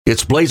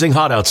It's blazing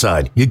hot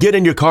outside. You get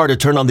in your car to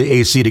turn on the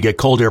AC to get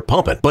cold air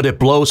pumping, but it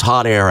blows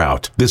hot air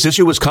out. This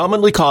issue is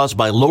commonly caused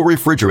by low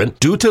refrigerant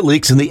due to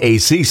leaks in the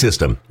AC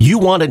system. You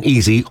want an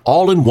easy,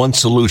 all-in-one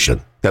solution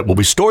that will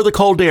restore the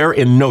cold air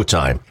in no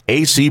time.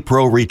 AC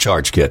Pro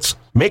Recharge Kits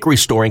make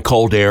restoring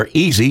cold air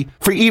easy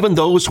for even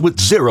those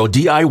with zero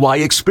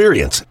DIY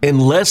experience in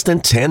less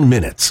than 10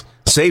 minutes.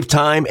 Save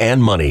time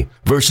and money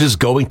versus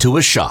going to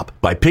a shop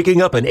by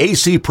picking up an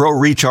AC Pro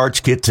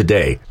Recharge Kit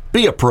today.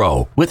 Be a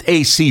pro with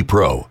AC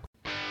Pro.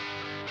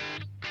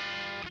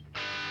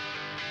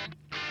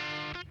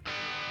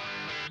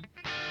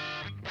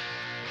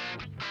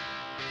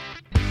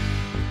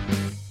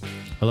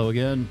 Hello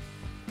again.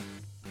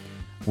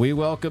 We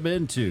welcome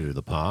into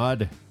the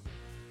pod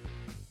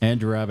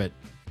Andrew Abbott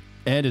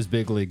and his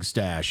big league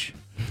stash.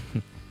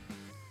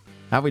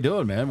 How we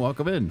doing, man?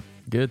 Welcome in.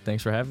 Good.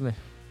 Thanks for having me.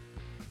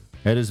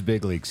 That is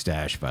big league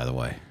stash, by the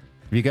way.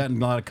 Have you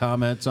gotten a lot of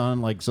comments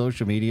on like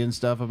social media and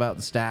stuff about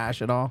the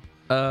stash at all?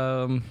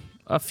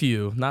 A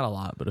few, not a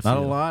lot, but a few. Not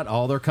a lot.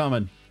 Oh, they're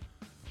coming.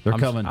 They're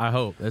coming. I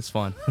hope it's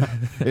fun.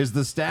 Is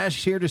the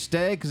stash here to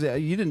stay? Because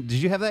you didn't. Did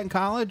you have that in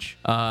college?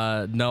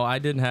 No, I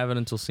didn't have it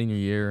until senior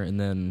year, and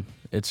then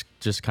it's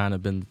just kind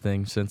of been the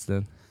thing since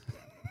then.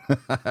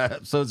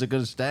 So is it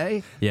going to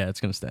stay? Yeah,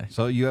 it's going to stay.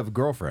 So you have a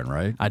girlfriend,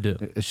 right? I do.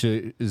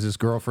 Is this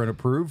girlfriend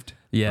approved?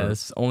 Yeah,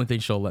 it's the only thing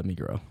she'll let me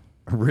grow.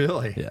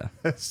 Really? Yeah.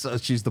 So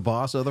she's the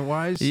boss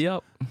otherwise?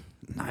 Yep.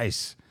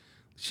 Nice.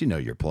 She know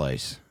your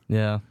place.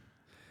 Yeah.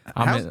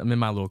 I'm in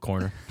my little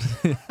corner.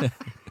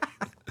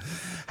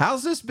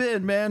 How's this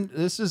been, man?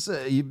 This is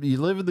you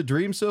living the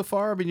dream so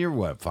far. I mean, you're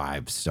what,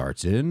 5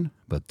 starts in,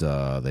 but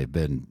they've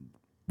been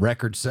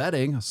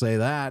record-setting. I'll say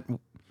that.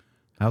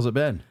 How's it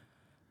been?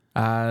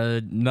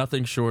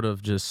 Nothing short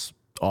of just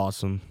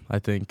awesome. I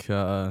think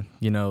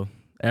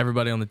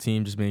everybody on the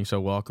team just being so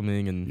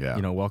welcoming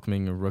and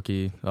welcoming a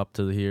rookie up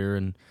to here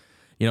and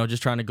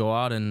just trying to go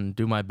out and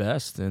do my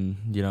best and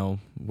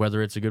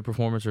whether it's a good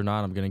performance or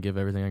not, I'm going to give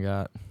everything I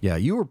got. Yeah,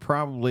 you were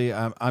probably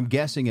I'm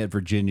guessing at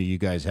Virginia you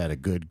guys had a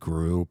good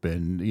group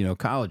and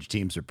college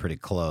teams are pretty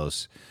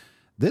close.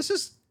 This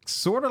is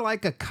sort of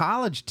like a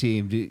college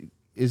team.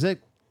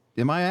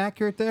 Am I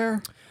accurate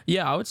there?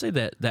 Yeah, I would say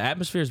that the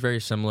atmosphere is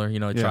very similar.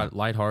 Try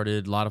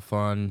lighthearted, a lot of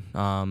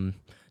fun.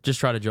 Just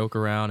try to joke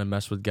around and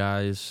mess with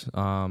guys.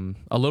 A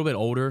little bit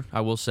older, I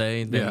will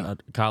say, than a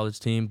college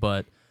team,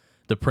 but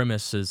the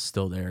premise is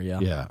still there. Yeah.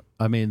 Yeah.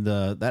 I mean,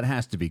 that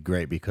has to be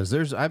great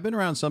because I've been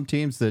around some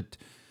teams that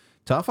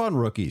tough on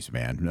rookies,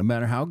 man, no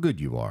matter how good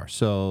you are.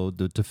 So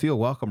to feel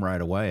welcome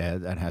right away,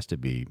 that has to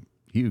be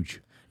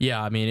huge.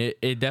 Yeah, I mean,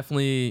 it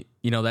definitely,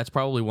 that's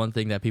probably one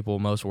thing that people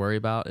most worry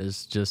about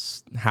is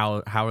just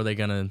how are they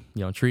going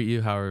to, treat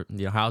you?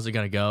 How's it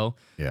going to go?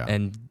 Yeah.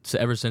 And so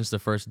ever since the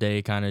first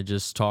day, kind of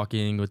just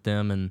talking with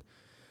them and,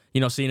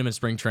 seeing them in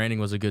spring training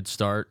was a good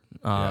start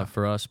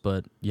for us.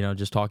 But,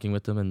 just talking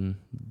with them and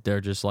they're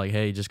just like,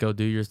 hey, just go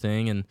do your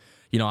thing. And,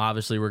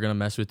 obviously we're going to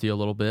mess with you a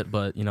little bit,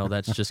 but,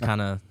 that's just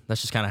kind of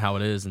how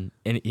it is in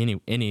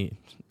any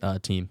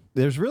team.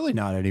 There's really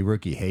not any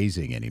rookie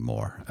hazing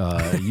anymore.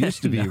 It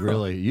used to be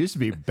it used to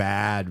be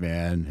bad,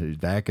 man.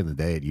 Back in the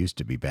day, it used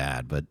to be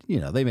bad. But,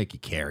 they make you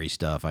carry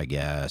stuff, I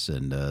guess.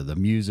 And the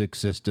music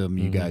system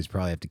you guys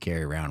probably have to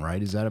carry around,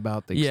 right? Is that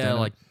about the extent? Yeah,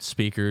 like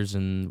speakers,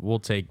 and we'll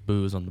take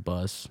booze on the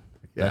bus.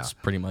 Yeah. That's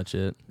pretty much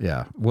it.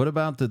 Yeah. What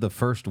about the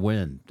first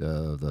win,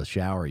 the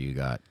shower you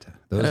got?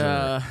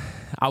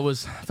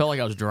 Those felt like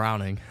I was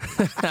drowning.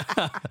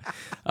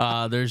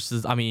 It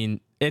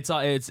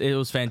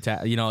was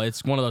fantastic.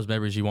 It's one of those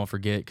memories you won't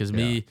forget because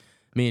me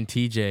and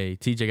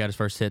TJ got his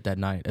first hit that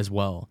night as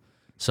well.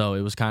 So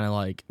it was kind of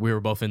like we were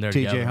both in there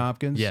together. TJ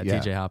Hopkins? Yeah,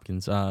 TJ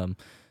Hopkins.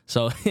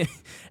 So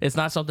it's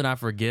not something I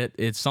forget.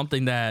 It's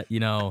something that,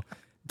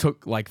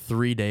 took like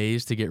 3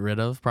 days to get rid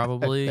of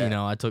probably.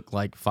 I took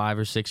like 5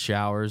 or 6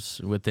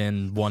 showers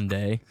within one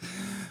day.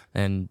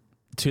 And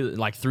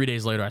 3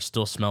 days later, I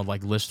still smelled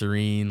like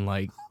Listerine,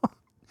 like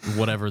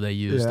whatever they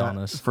used on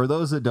us. For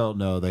those that don't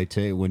know, they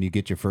take when you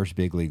get your first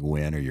big league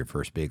win or your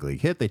first big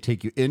league hit, they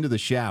take you into the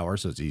shower,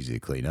 so it's easy to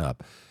clean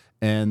up.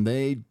 And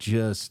they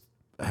just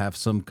have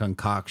some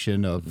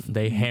concoction of...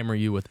 They hammer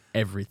you with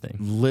everything.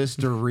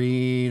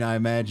 Listerine, I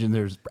imagine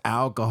there's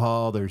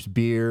alcohol, there's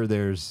beer,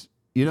 there's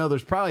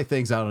probably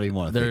things I don't even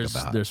want to think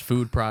about. There's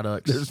food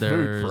products.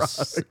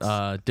 There's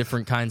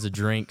different kinds of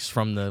drinks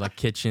from the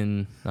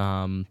kitchen.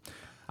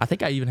 I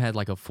think I even had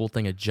like a full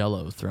thing of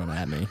Jell-O thrown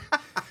at me.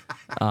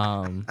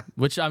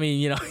 Which, I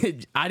mean,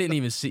 I didn't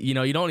even see, you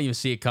don't even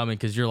see it coming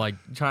because you're like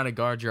trying to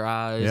guard your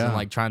eyes and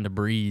like trying to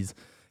breathe.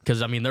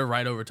 Because, I mean, they're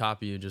right over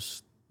top of you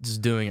just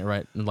doing it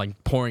right and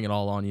like pouring it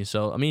all on you.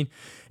 So, I mean,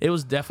 it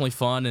was definitely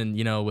fun. And,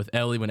 with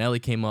Ellie, when Ellie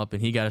came up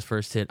and he got his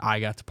first hit, I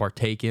got to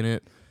partake in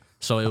it.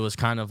 So it was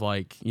kind of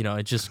like,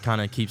 it just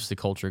kind of keeps the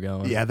culture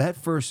going. Yeah, that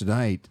first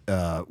night,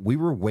 we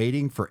were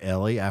waiting for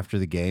Ellie after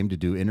the game to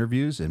do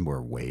interviews, and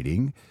we're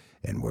waiting,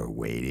 and we're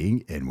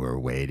waiting, and we're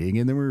waiting,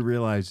 and then we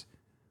realized,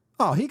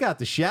 oh, he got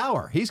the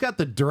shower. He's got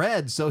the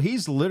dreads, so he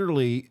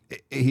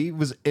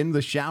was in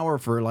the shower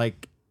for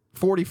like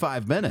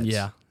 45 minutes.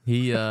 Yeah.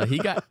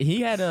 He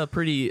had a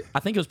pretty. I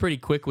think it was pretty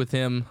quick with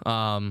him.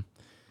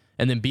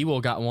 And then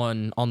B-Will got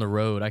one on the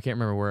road. I can't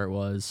remember where it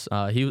was.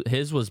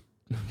 His was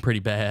pretty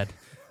bad.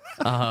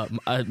 Me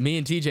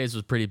and TJ's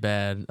was pretty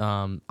bad.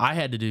 I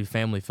had to do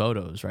family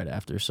photos right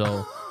after,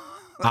 so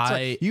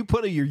you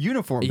put your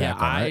uniform back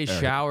on. I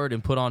showered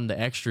and put on the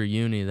extra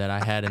uni that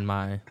I had in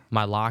my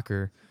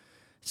locker.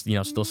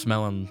 Still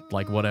smelling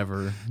like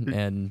whatever,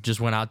 and just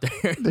went out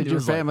there. Did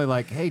your family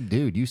like, hey,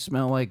 dude, you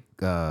smell like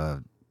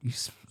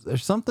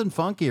there's something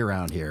funky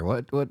around here.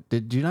 What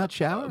did you not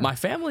shower? My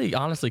family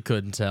honestly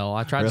couldn't tell.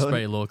 I tried to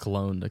spray a little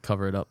cologne to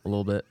cover it up a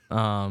little bit,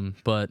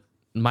 but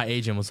my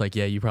agent was like,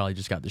 yeah, you probably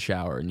just got the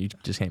shower and you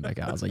just came back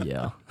out. I was like,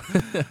 yeah.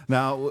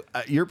 Now,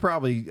 you're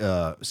probably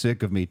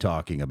sick of me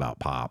talking about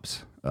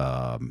Pops,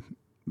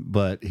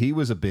 but he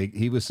was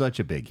such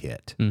a big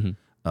hit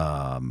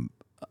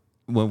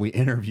when we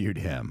interviewed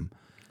him.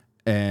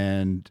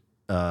 And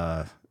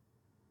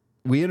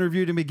we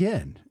interviewed him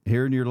again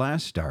here in your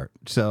last start.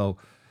 So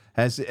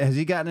has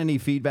he gotten any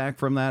feedback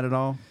from that at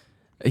all?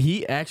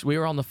 We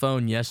were on the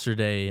phone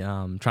yesterday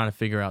trying to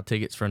figure out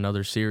tickets for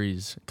another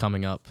series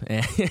coming up,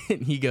 and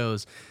he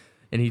goes,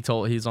 and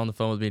he's on the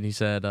phone with me, and he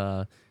said,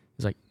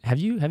 he's like, have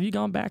you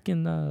gone back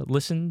and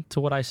listened to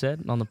what I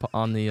said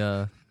on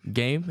the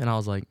game? And I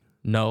was like,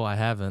 no, I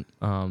haven't,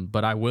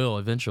 but I will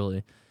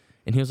eventually.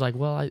 And he was like,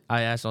 well,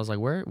 I asked, I was like,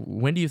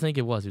 when do you think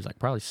it was? He was like,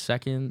 probably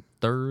second,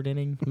 third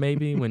inning,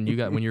 maybe when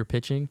you're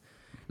pitching.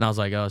 And I was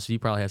like, oh, so you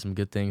probably had some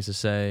good things to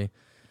say.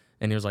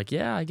 And he was like,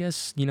 yeah, I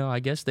guess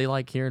they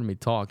like hearing me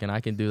talk, and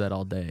I can do that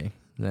all day.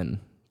 Then,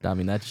 I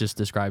mean, that just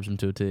describes him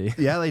to a T.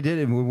 Yeah, they did.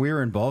 And when we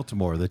were in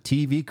Baltimore, the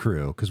TV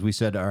crew, because we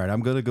said, all right,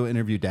 I'm going to go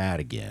interview Dad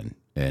again.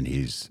 And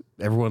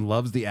everyone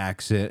loves the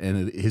accent,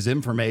 and his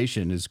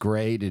information is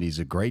great, and he's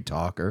a great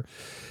talker.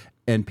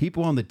 And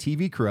people on the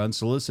TV crew,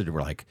 unsolicited,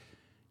 were like,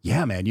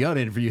 yeah, man, you ought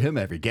to interview him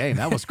every game.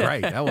 That was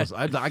great.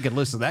 I could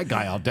listen to that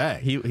guy all day.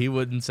 He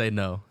wouldn't say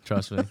no.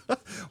 Trust me.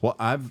 Well,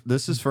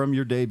 this is from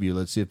your debut.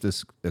 Let's see if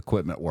this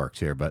equipment works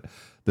here. But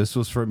this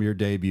was from your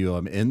debut.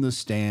 I'm in the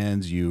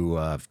stands.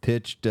 You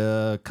pitched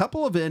a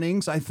couple of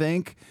innings, I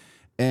think,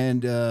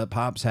 and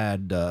Pops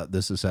had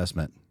this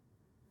assessment.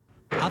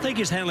 I think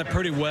he's handling it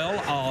pretty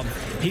well.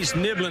 He's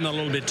nibbling a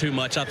little bit too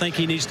much. I think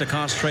he needs to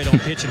concentrate on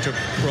pitching to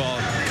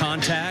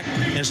contact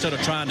instead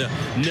of trying to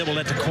nibble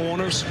at the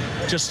corners.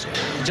 Just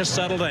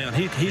settle down.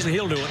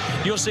 He'll do it.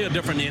 You'll see a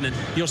different inning.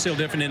 You'll see a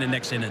different inning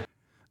next inning.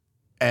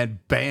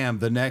 And bam,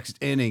 the next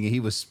inning, he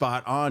was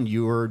spot on.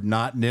 You were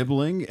not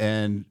nibbling,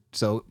 and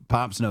so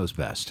Pops knows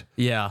best.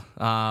 Yeah.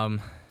 I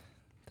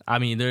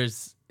mean,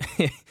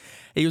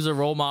 he was a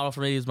role model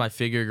for me. He was my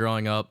figure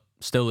growing up.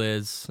 Still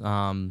is.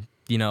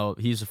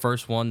 He's the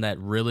first one that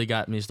really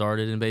got me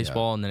started in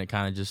baseball, and then it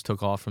kind of just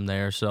took off from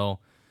there. So,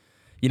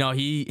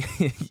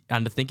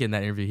 I'm thinking in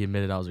that interview he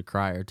admitted I was a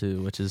crier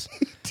too,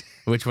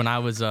 which when I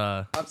was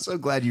I'm so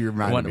glad you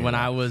reminded me. When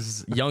I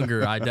was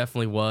younger, I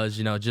definitely was,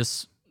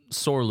 just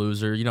sore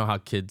loser. You know how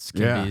kids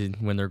can be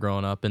when they're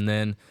growing up. And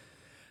then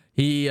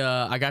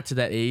I got to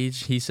that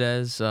age, he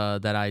says,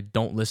 that I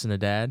don't listen to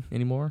Dad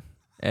anymore.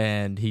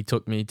 And he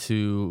took me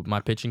to my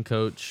pitching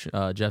coach,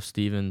 Jeff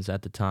Stevens,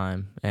 at the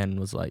time, and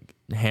was like,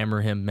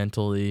 hammer him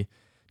mentally,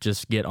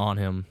 just get on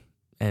him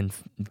and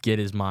get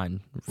his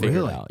mind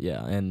figured out.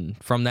 Yeah.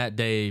 And from that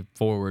day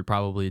forward,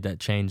 probably that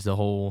changed the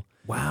whole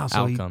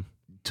outcome.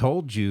 He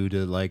told you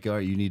to, all right,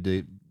 you need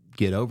to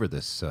get over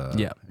this.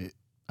 Yeah.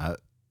 How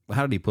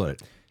did he put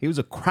it? He was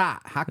a cry.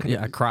 How could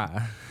I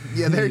cry?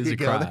 Yeah, there you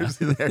go.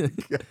 There you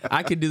go.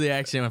 I could do the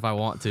accent if I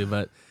want to,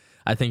 but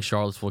I think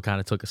Charlottesville kind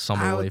of took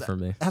some away from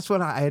me. That's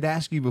what I had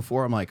asked you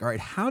before. I'm like, all right,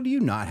 how do you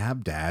not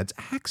have Dad's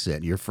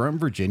accent? You're from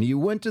Virginia. You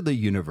went to the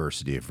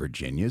University of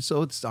Virginia,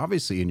 so it's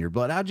obviously in your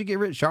blood. How'd you get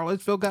rid of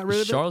Charlottesville? Got rid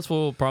of it?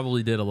 Charlottesville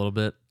probably did a little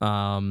bit.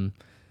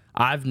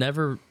 I've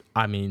never,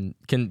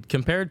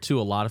 compared to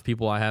a lot of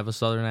people, I have a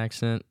Southern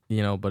accent,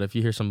 but if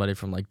you hear somebody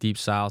from like deep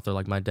South or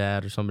like my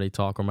dad or somebody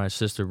talk, or my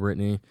sister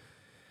Brittany,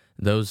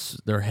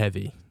 they're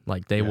heavy.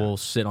 Like they will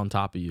sit on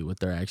top of you with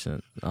their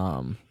accent.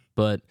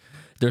 But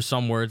there's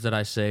some words that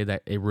I say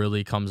that it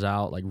really comes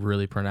out like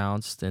really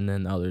pronounced, and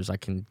then others I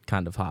can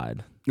kind of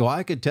hide. Well,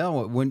 I could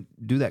tell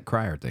do that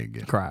crier thing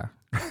again. Crier.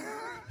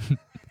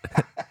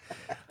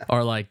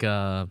 Or like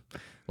I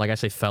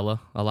say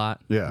fella a lot.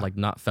 Yeah. Like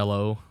not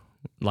fellow,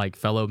 like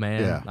fellow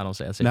man. Yeah. I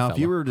say now, fella. If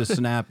you were to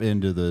snap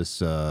into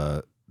this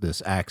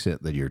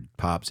accent that your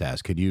Pops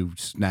has, could you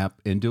snap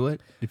into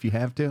it if you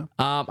have to?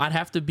 I'd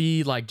have to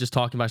be like just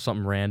talking about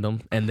something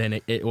random, and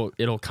then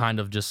it'll kind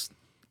of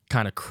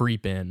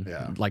creep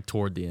in like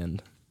toward the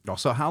end.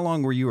 So how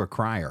long were you a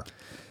crier?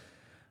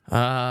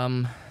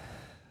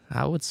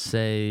 I would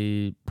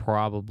say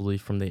probably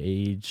from the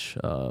age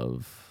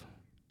of,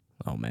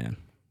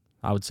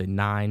 I would say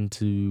 9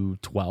 to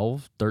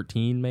 12,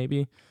 13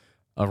 maybe,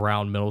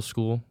 around middle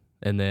school.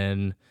 And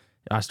then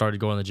I started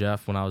going to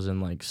Jeff when I was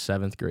in like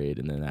 7th grade.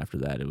 And then after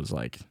that, it was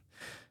like,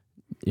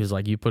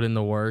 you put in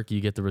the work, you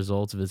get the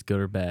results. If it's good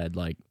or bad,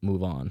 like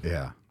move on.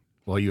 Yeah.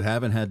 Well, you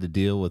haven't had to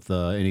deal with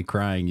any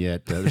crying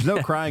yet. There's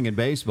no crying in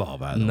baseball,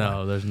 by the way.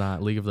 No, there's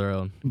not. League of Their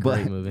Own.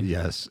 Great movie.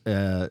 Yes,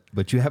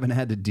 but you haven't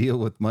had to deal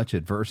with much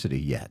adversity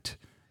yet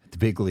at the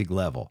big league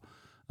level.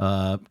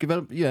 Give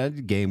up, a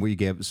game where you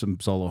gave some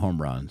solo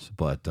home runs,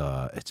 but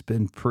it's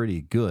been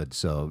pretty good.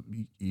 So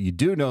you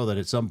do know that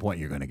at some point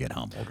you're going to get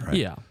humbled, right?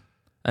 Yeah.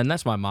 And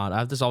that's my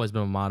motto. This always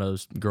been my motto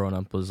growing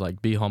up was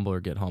like, be humble or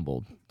get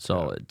humbled.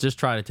 So just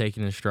try to take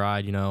it in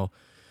stride,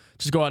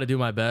 just go out and do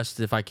my best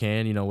if I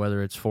can,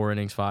 whether it's 4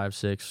 innings, 5,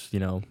 6,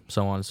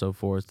 so on and so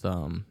forth.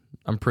 I'm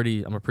a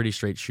pretty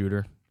straight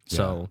shooter.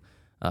 So,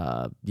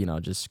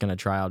 just going to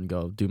try out and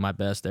go do my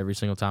best every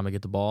single time I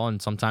get the ball.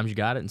 And sometimes you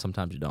got it and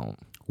sometimes you don't.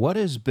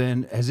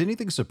 Has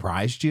anything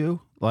surprised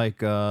you?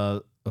 Like,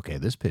 okay,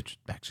 this pitch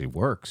actually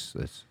works.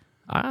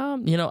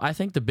 I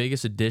think the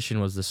biggest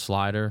addition was the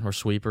slider or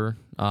sweeper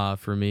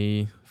for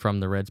me from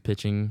the Reds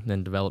pitching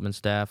and development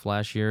staff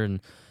last year.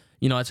 And,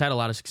 it's had a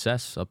lot of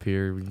success up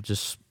here.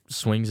 Just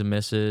swings and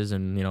misses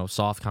and,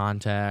 soft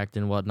contact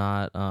and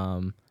whatnot.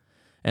 And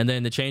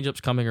then the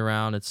changeup's coming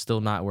around. It's still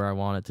not where I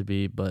want it to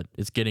be, but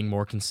it's getting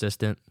more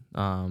consistent.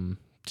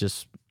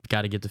 Just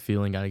got to get the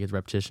feeling, got to get the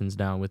repetitions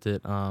down with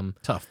it.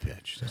 Tough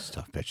pitch. That's a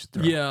tough pitch to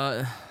throw.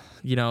 Yeah,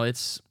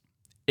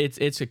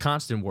 it's a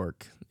constant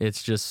work.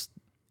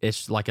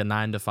 It's like a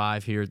 9 to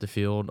 5 here at the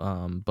field.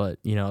 But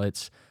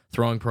it's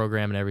throwing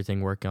program and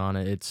everything, working on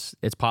it.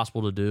 It's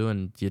possible to do,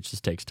 and it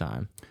just takes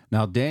time.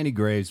 Now, Danny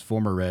Graves,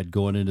 former Red,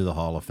 going into the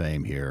Hall of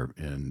Fame here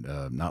in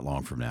not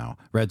long from now,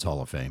 Reds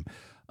Hall of Fame,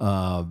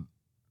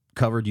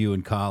 covered you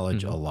in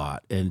college a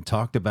lot and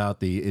talked about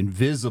the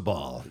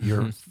invisible,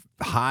 your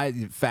high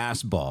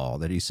fastball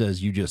that he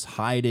says you just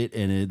hide it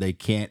and they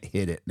can't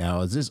hit it.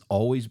 Now, has this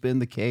always been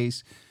the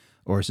case,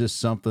 or is this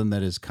something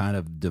that is kind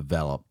of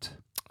developed?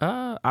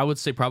 I would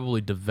say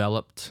probably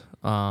developed.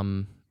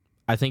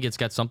 I think it's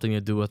got something to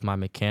do with my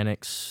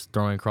mechanics,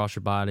 throwing across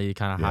your body,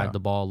 kind of hide the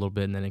ball a little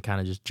bit, and then it kind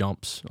of just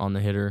jumps on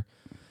the hitter.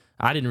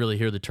 I didn't really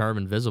hear the term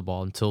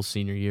invisible until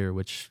senior year,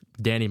 which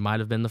Danny might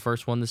have been the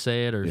first one to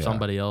say it, or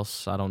somebody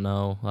else. I don't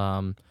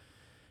know.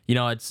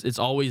 It's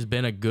always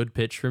been a good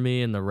pitch for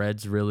me, and the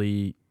Reds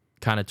really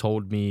kind of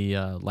told me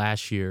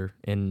last year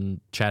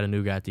in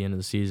Chattanooga at the end of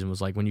the season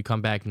was like, when you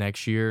come back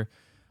next year,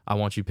 I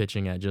want you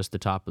pitching at just the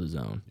top of the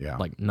zone. Yeah.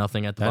 Like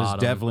nothing at the bottom. That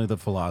is definitely the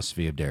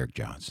philosophy of Derek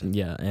Johnson.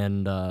 Yeah,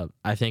 and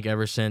I think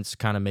ever since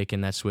kind of making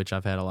that switch,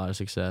 I've had a lot of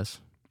success.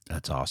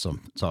 That's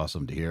awesome. It's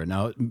awesome to hear.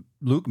 Now,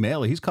 Luke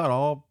Maley, he's caught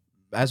all,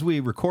 as we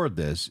record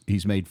this,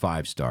 he's made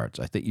 5 starts.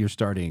 I think you're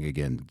starting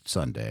again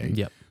Sunday.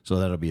 Yep. So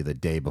that'll be the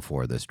day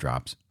before this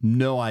drops.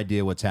 No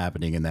idea what's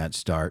happening in that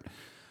start.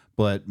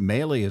 But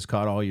Maley has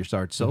caught all your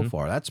starts so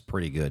far. That's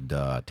pretty good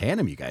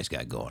tandem you guys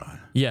got going on.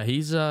 Yeah,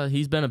 he's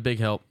been a big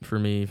help for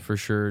me for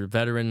sure.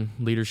 Veteran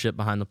leadership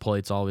behind the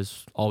plate's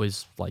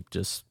always like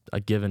just a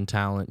given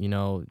talent.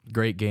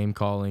 Great game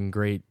calling,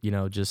 great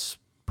just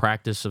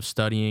practice of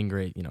studying,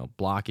 great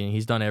blocking.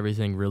 He's done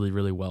everything really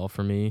really well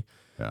for me.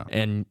 Yeah.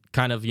 And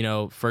kind of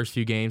first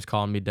few games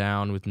calling me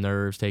down with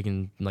nerves,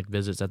 taking like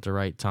visits at the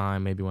right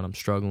time, maybe when I'm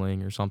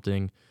struggling or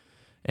something.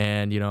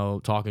 And,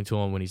 talking to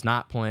him when he's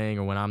not playing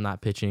or when I'm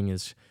not pitching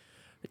is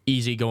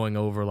easy, going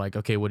over like,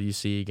 okay, what do you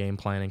see, game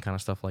planning, kind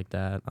of stuff like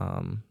that.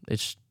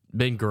 It's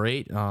been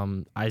great.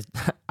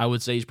 I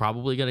would say he's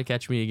probably going to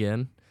catch me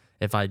again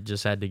if I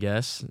just had to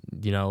guess,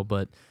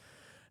 but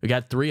we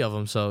got 3 of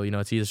them. So,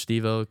 it's either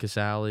Steve-O,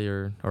 Casale,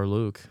 or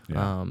Luke.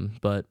 Yeah.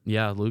 But,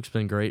 yeah, Luke's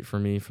been great for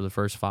me for the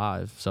first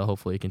 5, so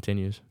hopefully it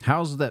continues.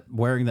 How's that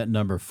wearing that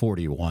number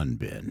 41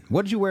 been?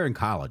 What did you wear in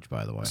college,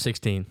 by the way?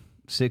 16.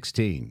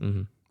 16.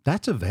 Mm-hmm.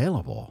 That's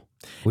available.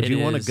 Would you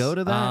want to go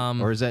to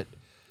that? Or is that...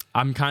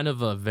 I'm kind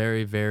of a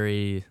very,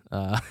 very...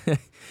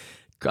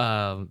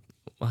 oh,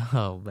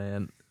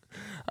 man.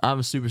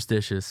 I'm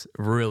superstitious,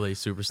 really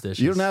superstitious.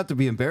 You don't have to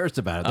be embarrassed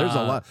about it. There's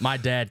a lot. My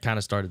dad kind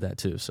of started that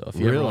too, so if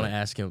you ever want to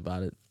ask him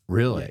about it.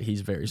 Really? Yeah,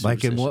 he's very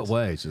superstitious. Like in what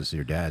ways is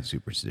your dad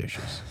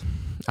superstitious?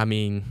 I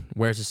mean,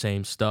 wears the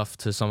same stuff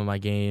to some of my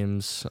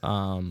games.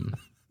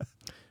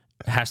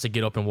 Has to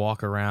get up and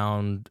walk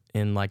around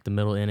in like the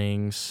middle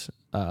innings.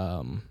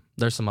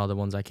 There's some other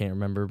ones I can't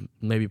remember.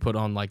 Maybe put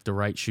on like the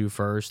right shoe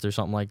first or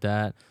something like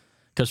that.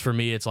 Because for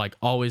me, it's like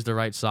always the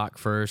right sock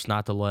first,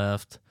 not the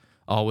left.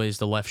 Always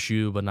the left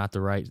shoe, but not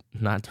the right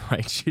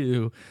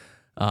shoe.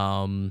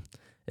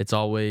 It's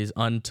always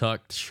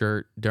untucked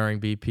shirt during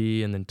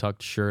BP, and then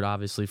tucked shirt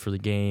obviously for the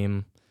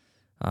game.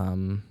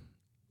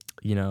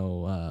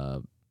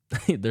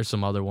 There's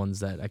some other ones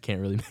that I can't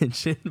really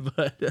mention,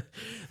 but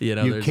you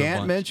there's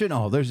can't mention.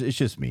 Oh, it's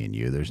just me and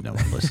you. There's no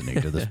one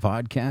listening to this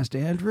podcast,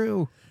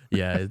 Andrew.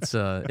 Yeah,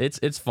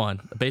 it's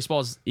fun.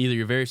 Baseball is either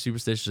you're very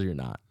superstitious or you're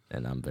not,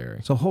 and I'm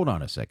very. So hold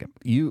on a second.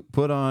 You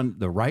put on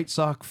the right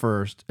sock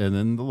first, and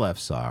then the left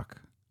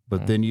sock,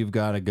 but then you've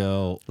got to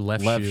go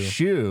left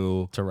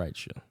shoe to right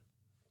shoe.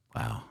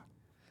 Wow.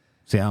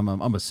 See, I'm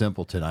a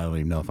simpleton. I don't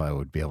even know if I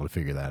would be able to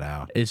figure that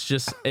out.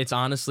 It's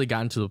honestly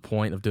gotten to the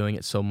point of doing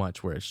it so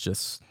much where it's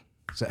just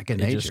second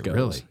nature, just goes.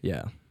 Really.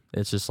 Yeah,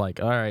 it's just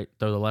like, all right,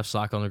 throw the left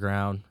sock on the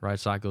ground, right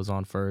sock goes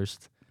on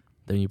first.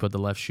 Then you put the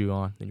left shoe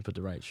on. Then you put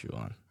the right shoe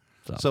on.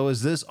 So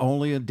is this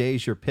only on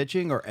days you're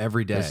pitching or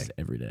every day? This is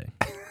every day.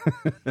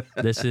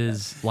 This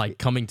is like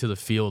coming to the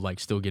field, like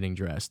still getting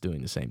dressed,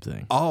 doing the same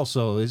thing.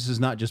 Also, this is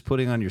not just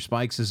putting on your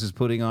spikes. This is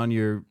putting on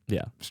your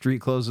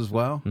street clothes as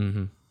well.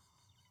 Mm-hmm.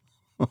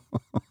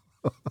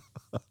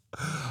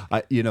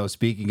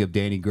 Speaking of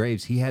Danny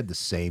Graves, he had the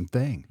same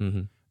thing.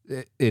 Mm-hmm.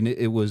 And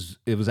it was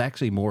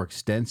actually more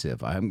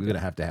extensive. I'm going to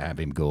have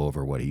him go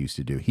over what he used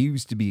to do. He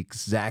used to be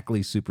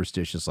exactly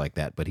superstitious like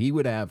that, but he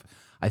would have,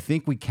 I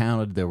think we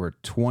counted, there were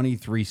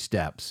 23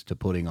 steps to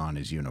putting on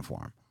his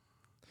uniform.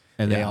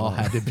 And they all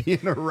had to be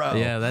in a row.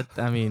 Yeah,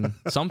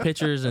 some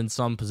pitchers and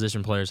some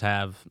position players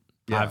have.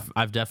 Yeah.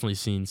 I've definitely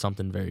seen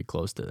something very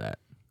close to that.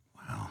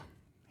 Wow.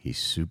 He's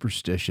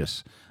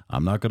superstitious.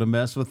 I'm not going to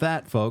mess with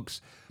that,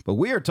 folks. But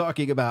we are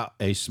talking about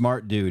a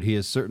smart dude. He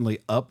has certainly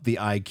upped the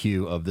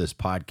IQ of this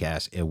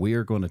podcast, and we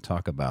are going to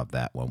talk about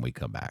that when we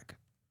come back.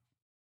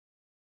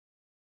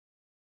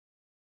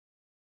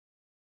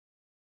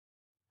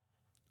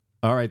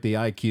 All right, the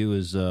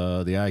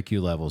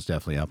IQ level is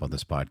definitely up on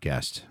this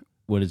podcast.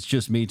 When it's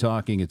just me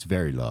talking, it's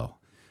very low.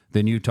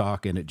 Then you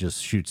talk, and it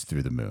just shoots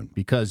through the moon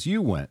because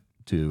you went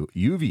to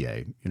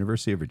UVA,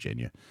 University of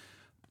Virginia,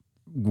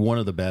 one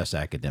of the best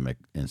academic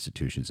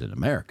institutions in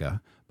America,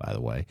 by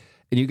the way.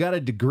 And you got a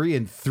degree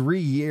in 3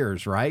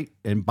 years, right?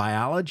 In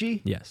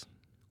biology? Yes.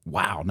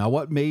 Wow. Now,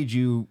 what made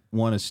you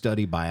want to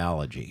study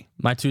biology?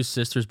 My two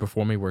sisters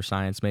before me were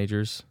science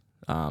majors.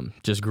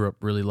 Just grew up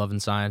really loving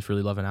science,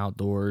 really loving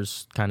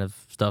outdoors kind of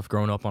stuff.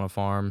 Growing up on a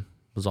farm,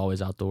 was always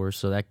outdoors.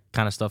 So that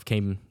kind of stuff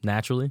came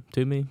naturally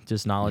to me,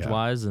 just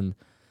knowledge-wise. And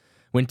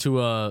went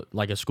to a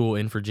school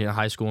in Virginia,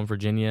 high school in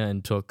Virginia,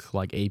 and took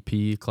like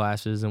AP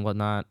classes and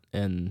whatnot.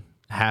 And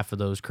half of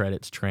those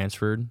credits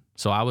transferred.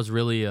 So I was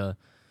really a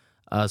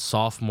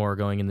sophomore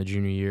going in the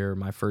junior year,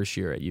 my first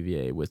year at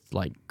UVA with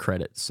like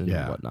credits and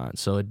whatnot.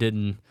 So it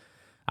didn't.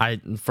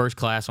 First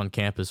class on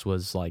campus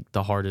was like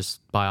the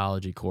hardest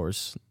biology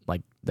course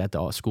like that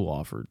the school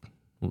offered.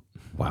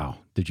 Wow.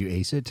 Did you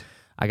ace it?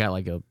 I think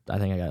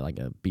I got like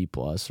a B+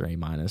 or A-,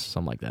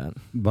 something like that.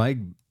 My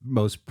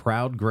most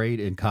proud grade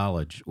in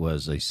college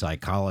was a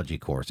psychology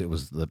course. It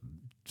was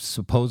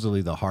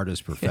supposedly the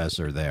hardest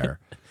professor there.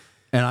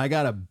 And I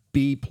got a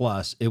B+.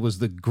 It was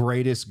the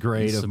greatest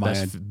grade of my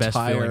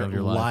entire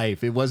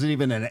life. It wasn't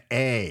even an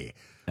A.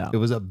 Yeah. It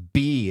was a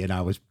B, and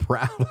I was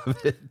proud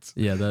of it.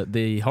 Yeah,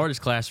 the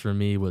hardest class for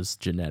me was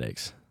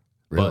genetics.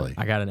 Really?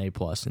 But I got an A+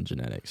 in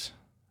genetics.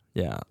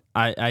 Yeah.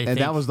 I think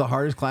that was the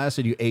hardest class,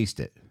 and you aced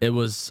it. It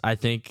was, I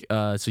think,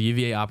 so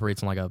UVA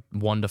operates on like a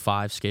 1 to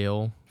 5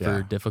 scale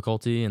for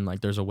difficulty, and like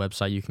there's a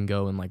website you can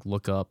go and like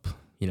look up,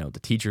 the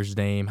teacher's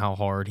name, how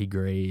hard he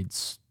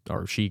grades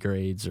or she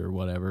grades or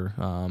whatever.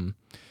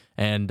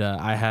 And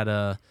I had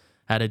a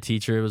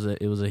teacher.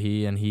 It was a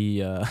he, and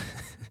he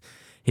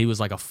he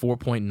was like a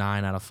 4.9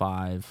 out of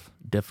 5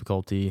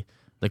 difficulty.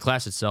 The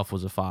class itself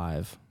was a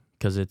 5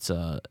 because it's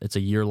a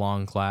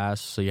year-long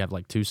class, so you have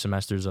like 2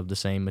 semesters of the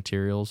same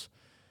materials.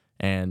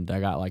 And I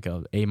got like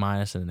a A-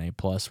 and an A+,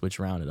 which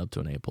rounded up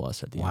to an A+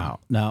 at the end. Wow.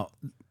 Now,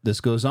 this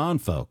goes on,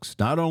 folks.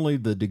 Not only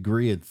the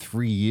degree in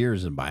 3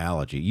 years in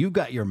biology, you've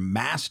got your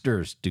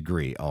master's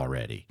degree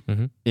already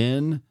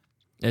in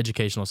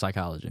educational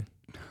psychology.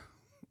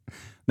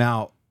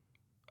 Now,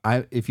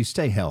 if you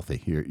stay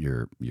healthy,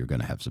 you're going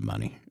to have some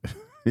money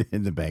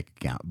in the bank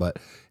account. But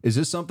is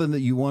this something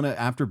that you want to,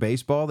 after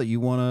baseball, that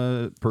you want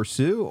to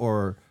pursue,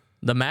 or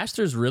the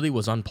master's really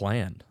was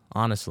unplanned?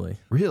 Honestly,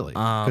 really,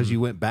 because you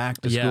went back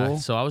to school. Yeah,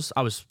 so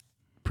I was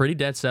pretty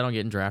dead set on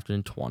getting drafted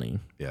in 20.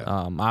 Yeah,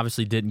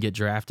 obviously didn't get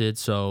drafted.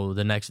 So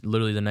the next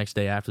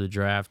day after the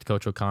draft,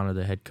 Coach O'Connor,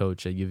 the head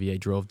coach at UVA,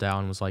 drove down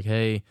and was like,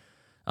 "Hey,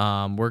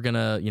 we're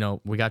gonna,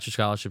 we got your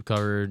scholarship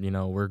covered.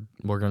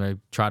 We're gonna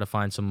try to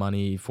find some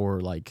money for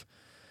like,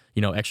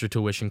 extra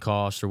tuition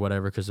costs or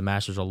whatever, because the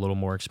master's are a little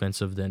more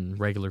expensive than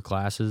regular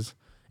classes,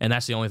 and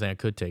that's the only thing I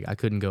could take. I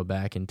couldn't go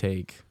back and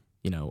take,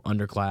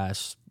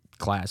 underclass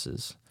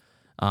classes."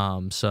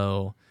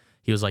 So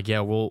he was like,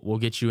 "Yeah, we'll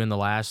get you in the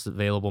last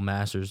available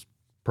master's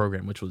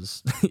program, which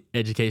was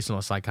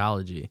educational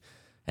psychology."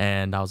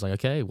 And I was like,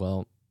 "Okay,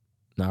 well,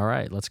 all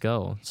right, let's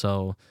go."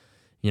 So,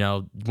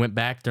 went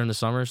back during the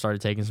summer, started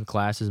taking some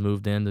classes,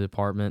 moved into the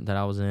apartment that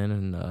I was in,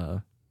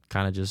 and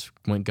kind of just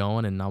went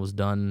going. And I was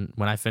done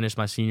when I finished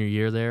my senior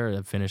year there.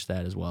 I finished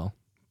that as well.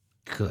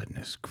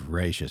 Goodness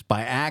gracious!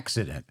 By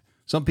accident.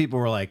 Some people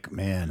were like,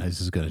 "Man, this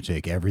is going to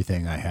take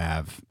everything I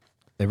have."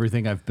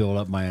 Everything I've built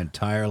up my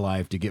entire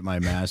life to get my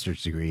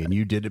master's degree, and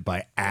you did it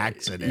by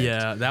accident.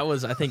 Yeah,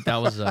 I think that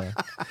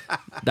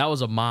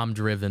was a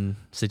mom-driven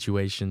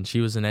situation. She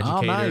was an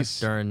educator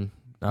during.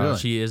 Really?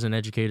 She is an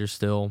educator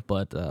still,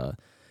 but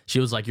she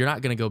was like, "You're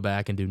not going to go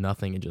back and do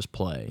nothing and just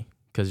play,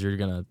 because you're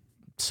going to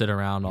sit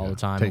around all the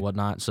time and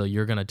whatnot. So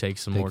you're going to take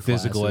some more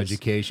physical classes.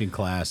 Education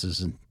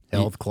classes and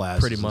health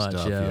classes, pretty much, and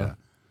stuff.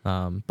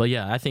 yeah. But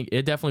yeah, I think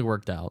it definitely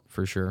worked out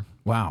for sure.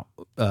 Wow.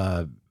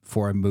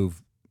 Before I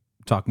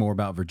talk more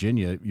about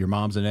Virginia, your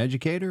mom's an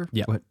educator?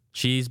 Yeah. What?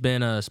 She's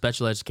been a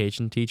special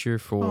education teacher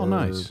for,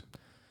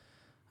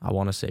 I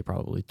want to say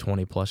probably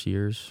 20 plus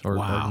years or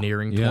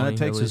nearing 20. Yeah, it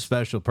takes a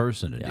special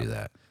person to do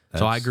that.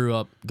 So I grew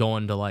up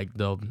going to like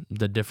the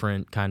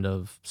different kind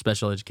of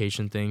special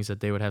education things that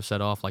they would have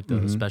set off, like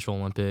the Special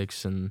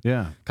Olympics and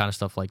kind of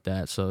stuff like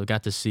that. So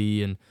got to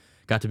see and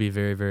got to be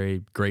very,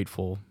 very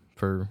grateful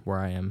for where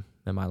I am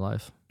in my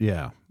life.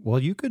 Yeah. Well,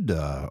 you could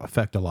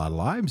affect a lot of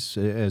lives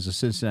as a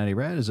Cincinnati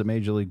Red, as a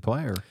major league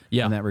player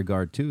in that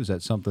regard, too. Is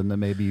that something that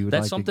maybe you would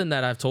That's something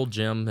that I've told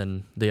Jim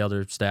and the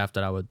other staff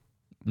that I would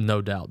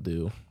no doubt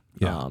do.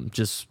 Yeah.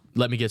 Just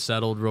let me get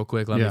settled real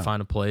quick. Let me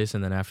find a place.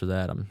 And then after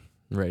that, I'm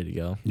ready to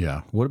go.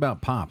 Yeah. What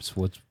about Pops?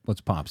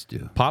 What's Pops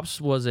do?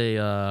 Pops was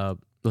an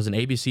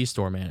ABC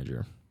store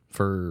manager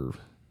for,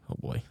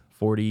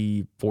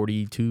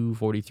 42,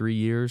 43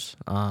 years.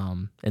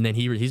 And then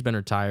he's been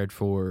retired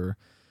for,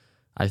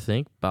 I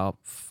think, about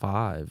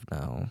 5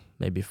 now.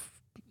 Maybe,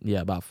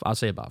 I'll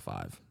say about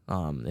 5.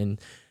 And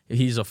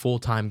he's a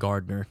full-time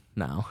gardener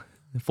now.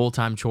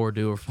 Full-time chore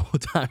doer,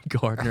 full-time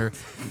gardener.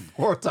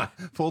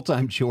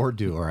 Full-time chore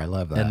doer. I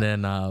love that. And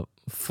then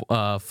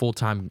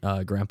full-time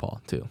grandpa,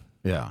 too.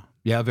 Yeah.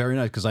 Yeah, very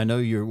nice. Because I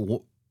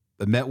know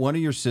I met one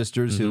of your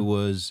sisters who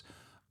was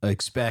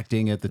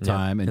expecting at the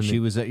time, and she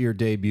was at your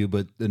debut,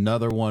 but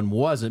another one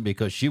wasn't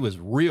because she was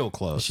real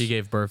close. She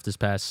gave birth this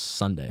past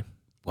Sunday.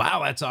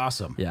 Wow, that's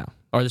awesome. Yeah.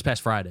 Or this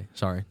past Friday,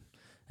 sorry.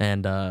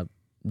 And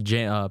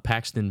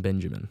Paxton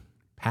Benjamin.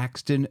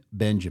 Paxton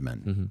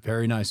Benjamin.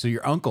 Very nice. So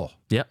your uncle.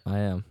 Yep, I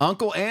am.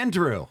 Uncle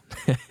Andrew.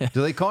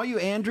 Do they call you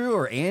Andrew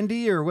or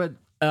Andy or what?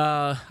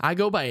 I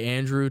go by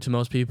Andrew to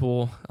most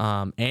people.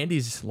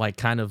 Andy's like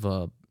kind of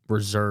a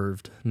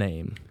reserved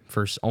name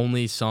for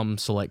only some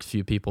select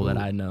few people that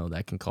I know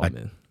that can call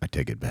me. I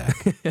take it back.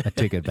 I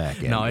take it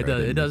back. No,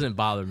 it doesn't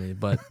bother me,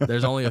 but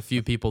there's only a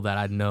few people that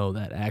I know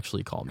that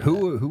actually call me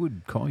Who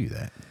would call you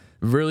that?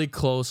 Really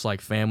close, like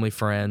family,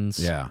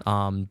 friends. Yeah.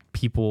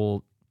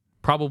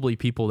 Probably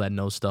people that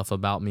know stuff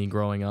about me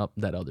growing up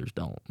that others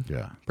don't.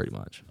 Yeah. Pretty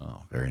much.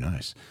 Oh, very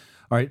nice.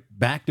 All right,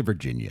 back to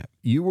Virginia.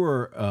 You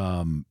were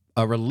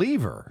a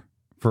reliever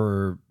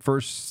for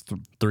first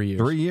 3 years.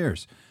 3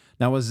 years.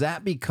 Now, was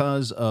that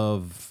because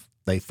of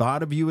they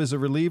thought of you as a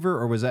reliever,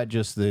 or was that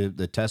just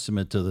the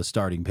testament to the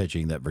starting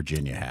pitching that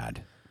Virginia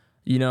had?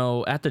 You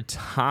know, at the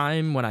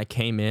time when I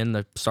came in,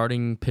 the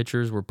starting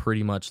pitchers were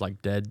pretty much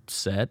like dead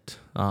set.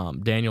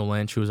 Daniel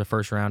Lynch, who was a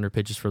first rounder,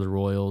 pitches for the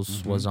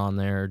Royals, was on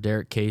there.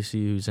 Derek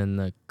Casey, who's in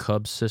the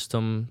Cubs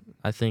system,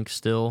 I think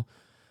still,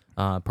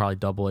 probably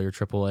AA or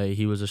AAA.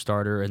 He was a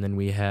starter, and then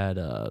we had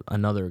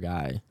another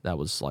guy that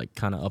was like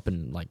kind of up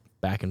and like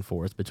back and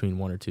forth between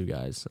one or two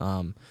guys.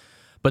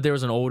 But there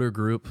was an older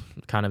group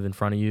kind of in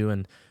front of you,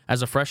 and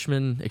as a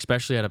freshman,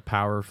 especially at a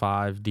Power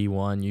 5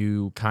 D1,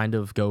 you kind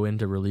of go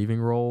into relieving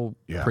role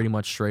pretty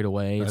much straight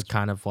away. It's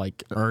kind of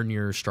like earn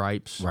your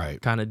stripes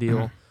kind of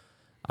deal.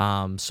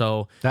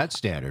 So that's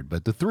standard,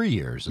 but the 3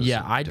 years is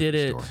I did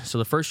it. Story. So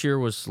the first year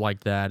was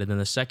like that, and then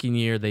the second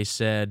year they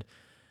said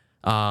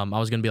I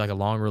was going to be like a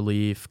long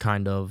relief,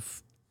 kind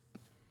of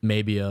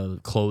maybe a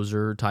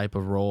closer type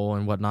of role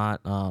and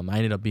whatnot. I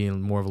ended up being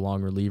more of a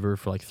long reliever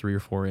for like 3 or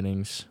 4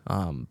 innings.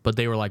 But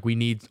they were like, we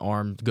need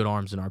good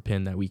arms in our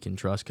pen that we can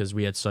trust because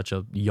we had such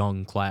a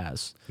young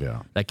class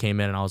that came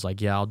in. And I was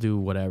like, yeah, I'll do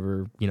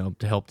whatever,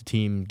 to help the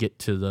team get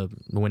to the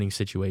winning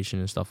situation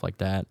and stuff like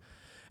that.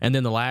 And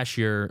then the last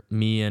year,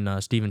 me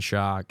and Steven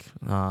Schock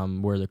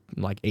were the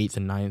like 8th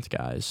and 9th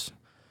guys.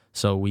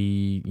 So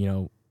we,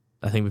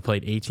 I think we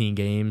played 18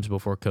 games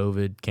before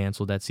COVID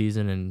canceled that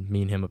season, and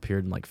me and him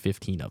appeared in like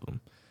 15 of them.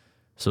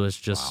 So it's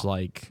just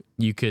like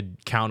you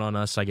could count on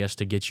us, I guess,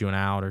 to get you an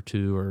out or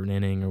 2 or an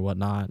inning or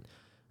whatnot,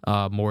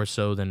 more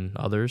so than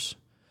others.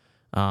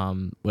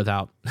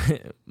 Without,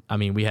 I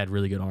mean, we had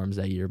really good arms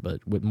that year,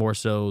 but with more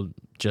so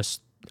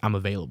just I'm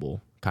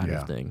available kind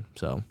of thing.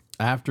 So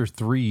after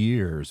 3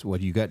 years,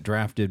 you got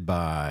drafted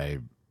by,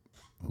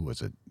 who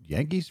was it?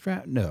 Yankees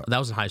draft? No, that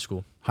was in high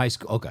school. High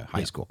school. Okay,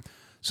 high school.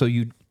 So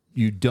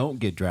you don't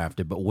get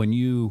drafted, but when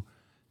you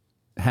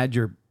had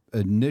your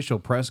initial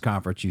press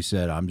conference, you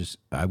said,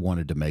 I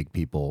wanted to make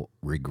people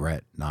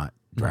regret not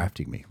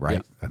drafting me,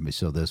 right? Yeah. I mean,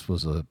 so this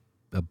was a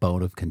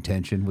bone of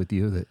contention with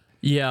you that.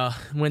 Yeah,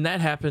 when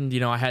that happened,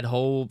 I had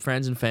whole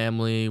friends and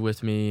family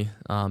with me.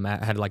 I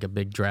had like a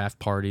big draft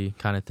party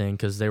kind of thing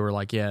because they were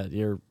like, yeah,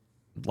 you're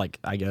like,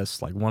 I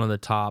guess, like one of the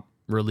top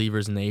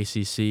relievers in the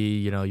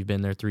ACC. You've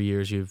been there 3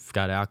 years. You've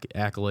got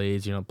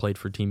accolades. Played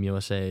for Team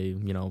USA.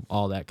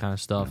 All that kind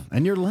of stuff.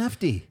 And you're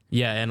lefty.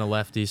 Yeah, and a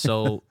lefty.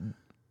 So,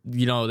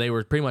 they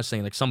were pretty much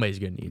saying like somebody's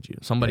going to need you.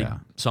 Somebody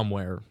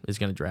somewhere is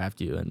going to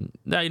draft you, and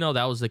that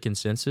that was the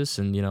consensus.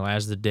 And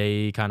as the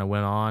day kind of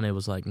went on, it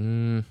was like,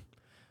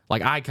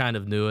 like I kind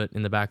of knew it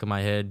in the back of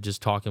my head.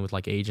 Just talking with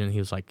like agent, he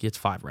was like, it's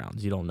 5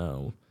 rounds. You don't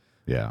know.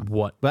 Yeah.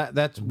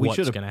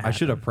 I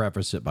should have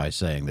prefaced it by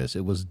saying this.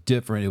 It was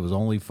different. It was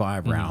only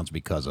 5 rounds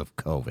because of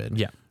COVID.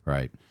 Yeah.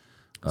 Right.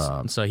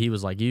 So he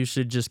was like, you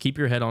should just keep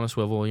your head on a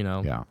swivel,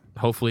 Yeah.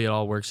 Hopefully it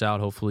all works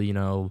out. Hopefully,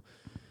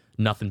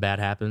 nothing bad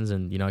happens.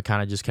 And, it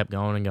kind of just kept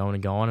going and going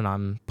and going. And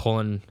I'm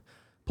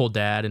pulled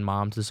dad and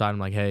mom to the side. I'm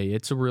like, hey,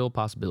 it's a real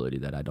possibility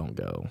that I don't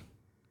go.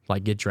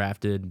 like get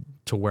drafted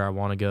to where I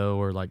want to go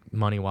or like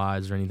money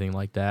wise or anything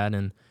like that.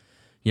 And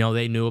you know,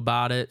 they knew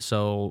about it,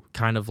 so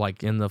kind of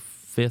like in the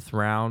 5th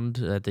round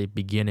at the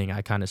beginning,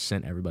 I kind of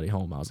sent everybody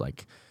home. I was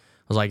like,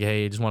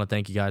 hey, just want to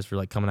thank you guys for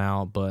like coming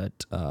out, but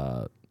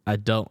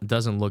it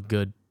doesn't look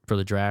good for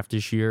the draft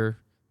this year.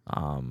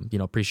 You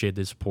know, appreciate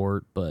the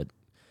support, but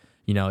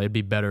you know, it'd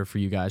be better for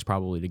you guys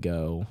probably to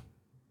go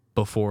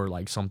before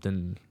like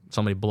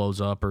somebody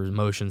blows up or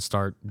emotions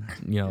start,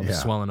 you know,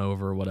 swelling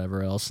over or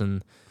whatever else.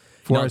 And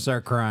before I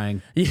start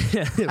crying,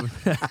 yeah,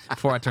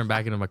 before I turn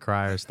back into my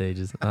crier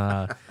stages.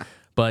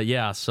 But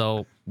yeah,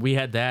 so we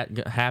had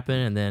that happen,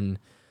 and then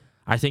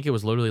I think it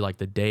was literally like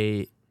the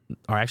day,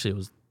 or actually it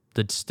was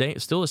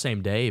still the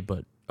same day,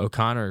 but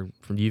O'Connor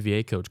from the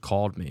UVA coach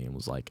called me and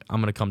was like, I'm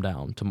going to come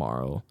down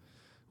tomorrow.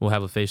 We'll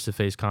have a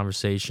face-to-face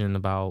conversation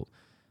about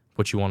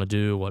what you want to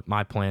do, what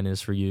my plan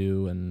is for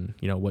you, and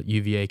you know what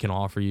UVA can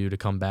offer you to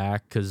come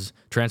back, because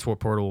transfer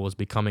portal was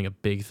becoming a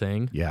big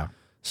thing. Yeah.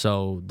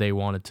 So they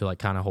wanted to like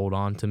kind of hold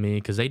on to me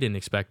because they didn't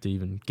expect to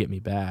even get me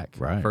back,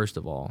 right, first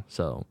of all.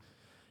 So,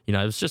 you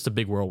know, it was just a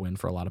big whirlwind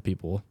for a lot of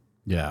people.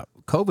 Yeah.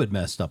 COVID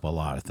messed up a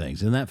lot of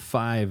things. And that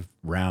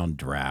 5-round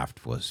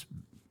draft was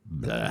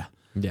bleh.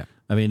 Yeah.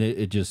 I mean,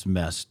 it just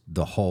messed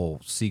the whole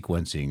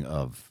sequencing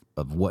of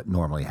what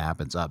normally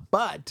happens up.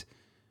 But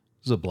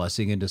it was a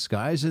blessing in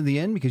disguise in the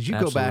end, because you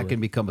go back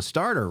and become a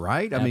starter,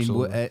 right?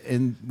 Absolutely. I mean,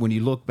 and when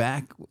you look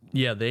back.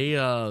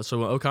 Yeah, so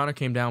when O'Connor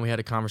came down, we had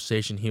a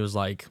conversation. He was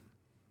like,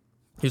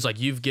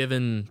 you've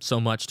given so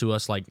much to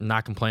us, like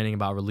not complaining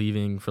about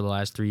relieving for the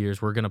last 3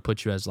 years. We're going to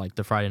put you as like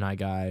the Friday night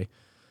guy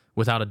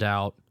without a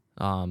doubt.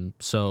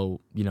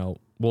 So, you know,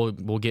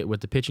 we'll get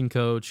with the pitching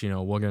coach. You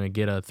know, we're going to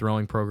get a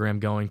throwing program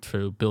going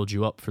to build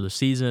you up for the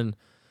season.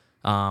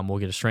 We'll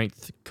get a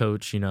strength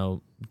coach, you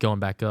know, going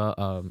back up.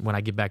 When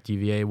I get back to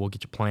UVA, we'll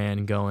get your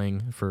plan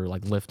going for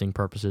like lifting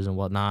purposes and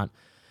whatnot.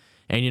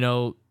 And, you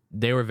know,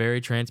 they were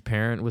very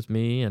transparent with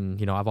me, and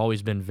you know, I've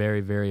always been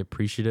very, very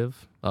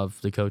appreciative of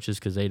the coaches,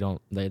 because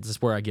this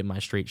is where I get my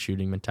straight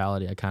shooting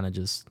mentality. I kind of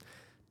just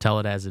tell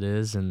it as it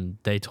is, and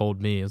they told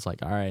me, it's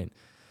like, all right,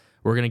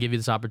 we're gonna give you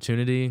this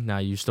opportunity. Now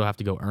you still have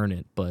to go earn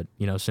it, but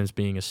you know, since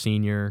being a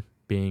senior,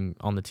 being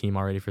on the team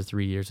already for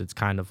 3 years, it's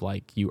kind of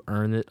like you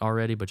earned it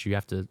already, but you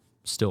have to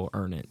still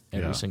earn it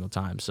every single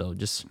time. So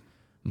just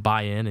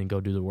buy in and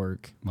go do the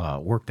work.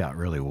 It worked out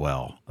really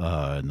well.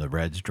 And the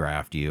Reds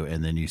draft you,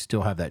 and then you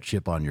still have that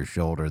chip on your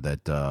shoulder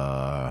that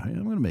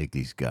I'm going to make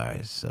these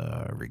guys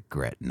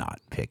regret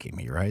not picking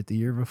me, right, the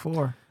year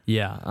before.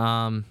 Yeah.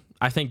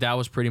 I think that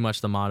was pretty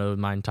much the motto of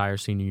my entire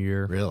senior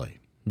year. Really?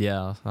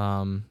 Yeah.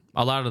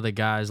 A lot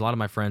of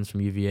my friends from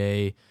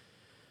UVA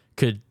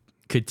could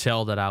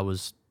tell that I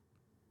was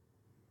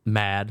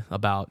mad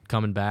about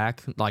coming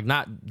back. Like,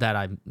 not that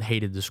I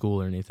hated the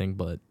school or anything,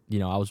 but you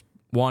know, I was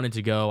wanted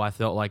to go. I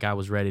felt like I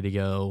was ready to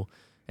go,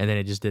 and then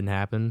it just didn't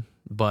happen.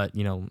 But,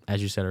 you know,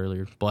 as you said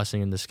earlier,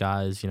 blessing in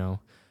disguise, you know,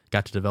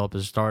 got to develop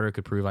as a starter,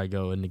 could prove I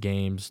go into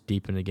games,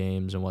 deep into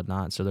games and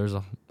whatnot. So there's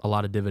a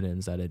lot of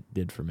dividends that it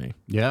did for me.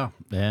 Yeah,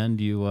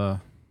 and you,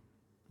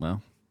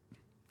 you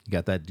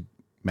got that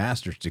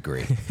master's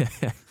degree.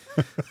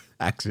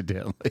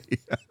 Accidentally.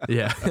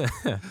 Yeah.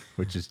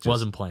 Which is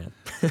wasn't planned.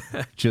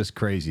 Just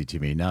crazy to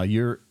me. Now,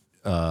 you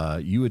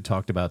had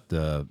talked about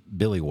the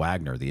Billy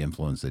Wagner, the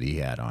influence that he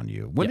had on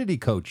you. When did he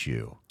coach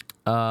you?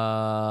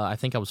 I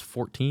think I was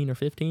 14 or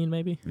 15,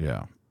 maybe.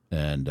 Yeah.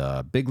 And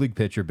big league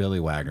pitcher Billy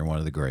Wagner, one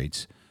of the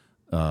greats.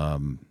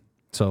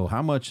 So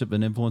how much of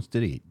an influence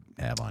did he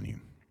have on you?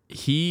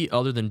 He,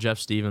 other than Jeff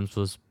Stevens,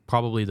 was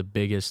probably the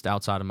biggest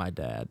outside of my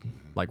dad,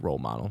 like role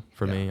model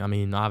for me. I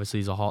mean, obviously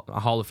he's a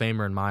Hall of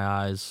Famer in my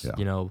eyes.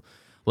 You know,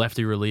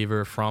 lefty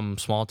reliever from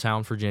small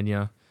town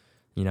Virginia.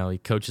 You know, he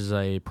coaches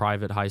a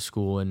private high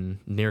school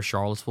near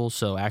Charlottesville.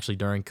 So actually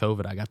during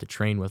COVID, I got to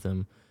train with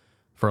him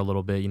for a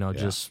little bit, you know,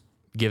 just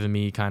giving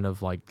me kind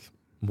of like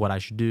what I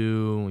should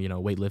do, you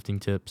know, weightlifting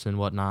tips and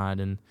whatnot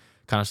and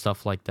kind of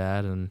stuff like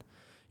that. And,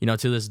 you know,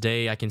 to this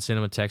day, I can send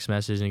him a text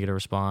message and get a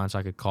response.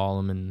 I could call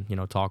him and, you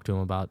know, talk to him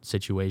about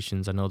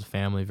situations. I know the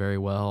family very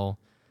well.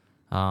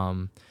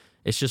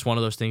 It's just one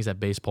of those things that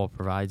baseball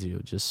provides you.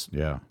 Just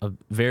a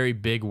very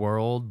big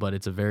world, but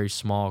it's a very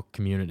small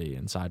community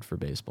inside for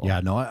baseball.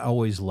 Yeah, no, I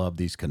always love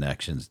these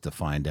connections to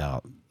find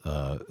out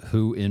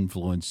who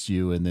influenced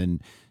you. And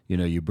then, you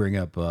know, you bring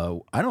up,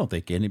 I don't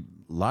think a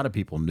lot of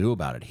people knew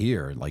about it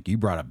here. Like you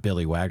brought up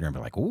Billy Wagner and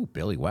be like, oh,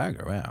 Billy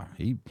Wagner, wow.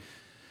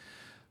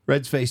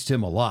 Reds faced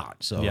him a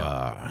lot. So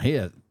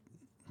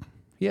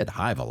he had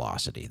high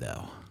velocity,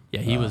 though. Yeah,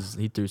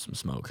 he threw some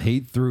smoke. He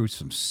threw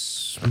some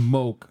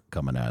smoke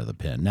coming out of the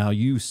pen. Now,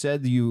 you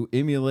said you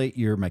emulate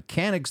your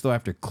mechanics, though,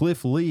 after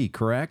Cliff Lee,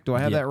 correct? Do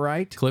I have that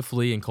right? Cliff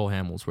Lee and Cole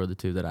Hamels were the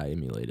two that I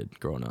emulated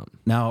growing up.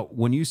 Now,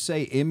 when you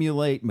say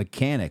emulate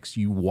mechanics,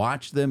 you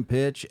watch them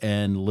pitch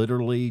and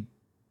literally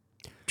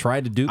try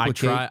to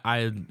duplicate?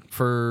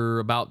 For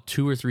about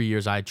 2 or 3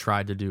 years, I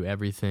tried to do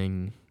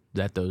everything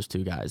that those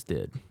two guys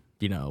did.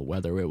 You know,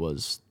 whether it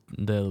was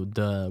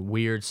the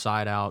weird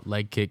side out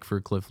leg kick for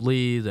Cliff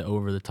Lee, the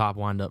over the top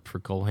wind up for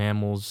Cole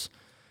Hamels,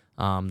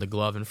 the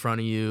glove in front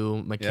of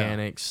you,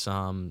 mechanics.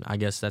 I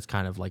guess that's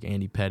kind of like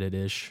Andy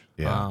Pettit-ish.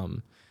 Yeah.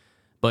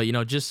 But,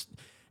 just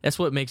that's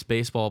what makes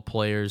baseball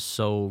players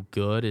so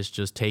good is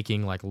just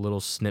taking like little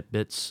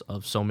snippets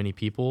of so many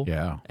people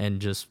and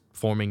just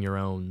forming your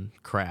own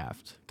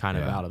craft kind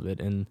of out of it.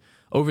 And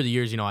over the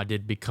years, I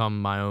did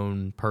become my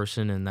own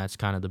person, and that's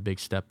kind of the big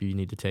step you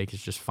need to take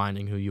is just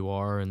finding who you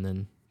are and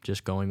then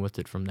just going with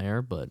it from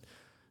there. But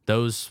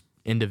those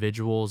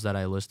individuals that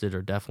I listed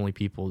are definitely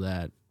people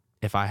that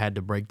if I had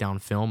to break down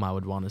film, I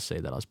would want to say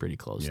that I was pretty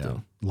close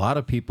to. A lot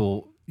of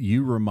people,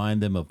 you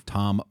remind them of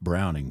Tom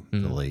Browning,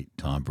 the late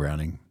Tom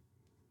Browning.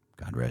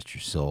 God rest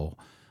your soul.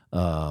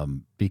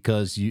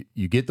 Because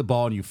you get the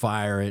ball and you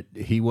fire it.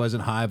 He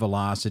wasn't high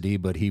velocity,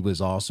 but he was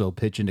also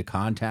pitching to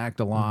contact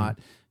a lot.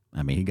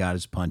 I mean, he got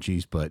his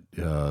punchies, but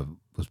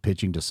was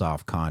pitching to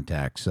soft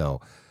contact.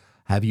 So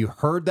have you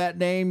heard that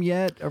name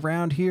yet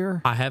around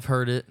here? I have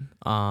heard it.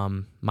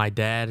 My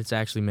dad has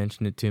actually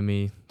mentioned it to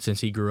me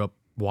since he grew up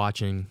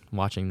watching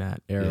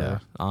that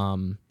era.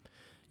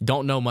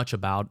 Don't know much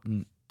about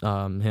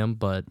him,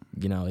 but,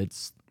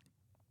 it's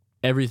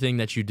everything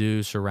that you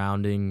do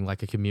surrounding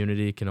like a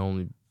community can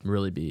only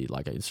really be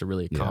like it's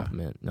a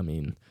compliment. I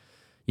mean,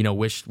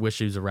 wish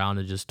he was around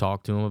to just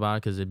talk to him about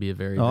it because it'd be a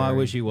very I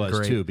wish he was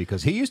great. too,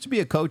 because he used to be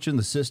a coach in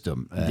the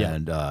system,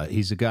 and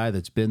he's a guy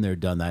that's been there,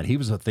 done that. He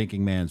was a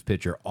thinking man's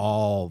pitcher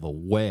all the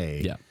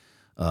way.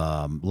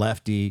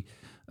 Lefty,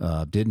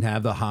 didn't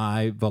have the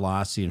high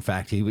velocity. In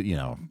fact, he would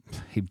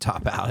he'd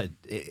top out at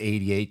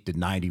 88 to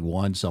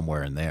 91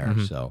 somewhere in there.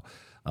 So.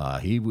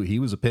 He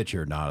was a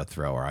pitcher, not a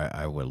thrower.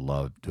 I would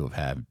love to have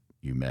had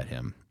you met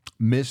him.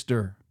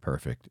 Mr.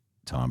 Perfect,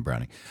 Tom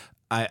Browning.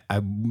 I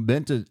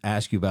meant to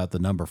ask you about the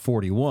number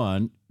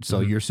 41. So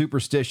you're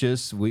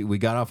superstitious. We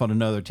got off on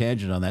another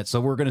tangent on that. So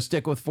we're going to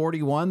stick with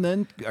 41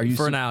 then? Are you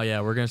For now,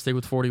 yeah. We're going to stick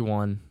with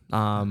 41.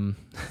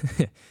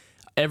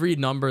 Every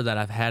number that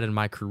I've had in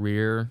my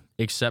career,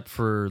 except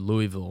for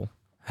Louisville,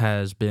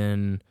 has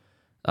been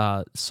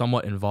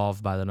somewhat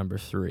involved by the number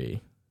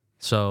 3.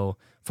 So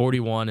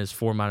 41 is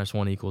 4 minus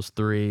 1 equals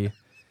 3.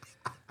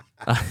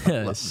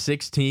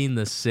 16,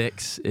 the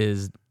 6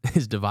 is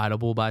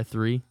dividable by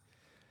 3.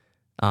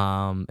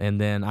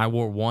 And then I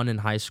wore 1 in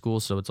high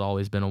school, so it's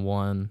always been a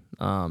 1.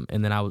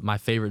 And then my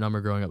favorite number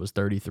growing up was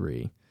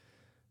 33.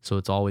 So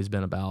it's always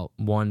been about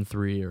 1,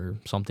 3, or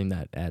something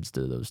that adds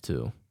to those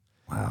two.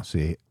 Wow.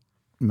 See,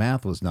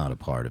 math was not a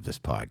part of this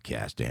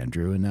podcast,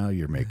 Andrew, and now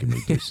you're making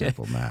me do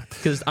simple math.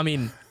 Because,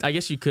 I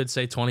guess you could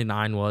say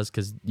 29 was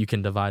because you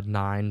can divide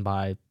 9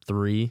 by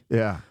 3.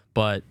 Yeah.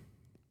 But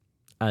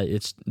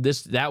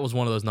that was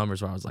one of those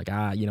numbers where I was like,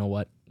 you know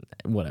what?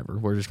 Whatever.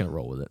 We're just going to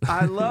roll with it.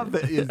 I love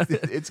that.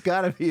 It's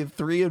got to be a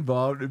 3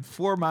 involved and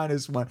 4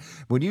 minus 1.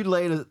 When you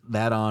laid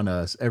that on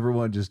us,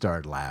 everyone just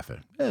started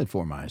laughing.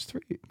 4 minus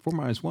 3. 4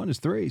 minus 1 is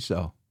 3,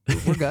 so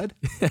we're good.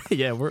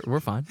 Yeah, we're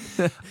fine.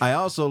 I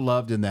also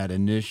loved in that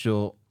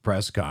initial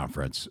press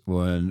conference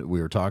when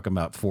we were talking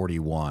about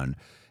 41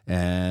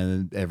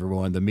 and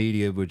everyone, the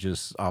media would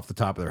just off the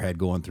top of their head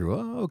going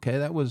through, okay,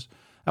 that was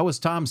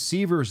Tom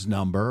Seaver's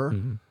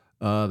number.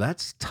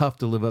 That's tough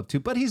to live up to,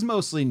 but he's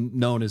mostly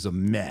known as a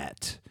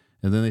Met.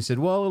 And then they said,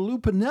 well, Lou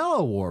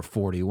Piniella wore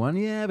 41.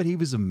 Yeah, but he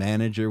was a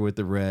manager with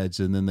the Reds.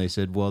 And then they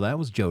said, well, that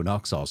was Joe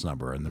Nuxall's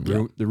number. And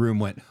the room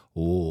went,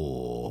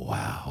 oh,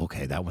 wow,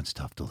 okay, that one's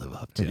tough to live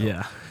up to.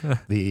 Yeah.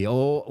 The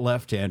old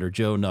left-hander,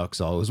 Joe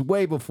Nuxall, was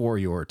way before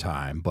your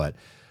time, but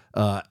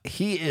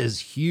he is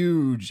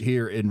huge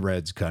here in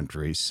Reds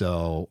country.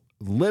 So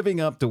living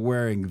up to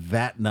wearing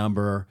that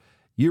number,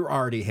 you're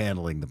already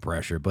handling the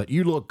pressure, but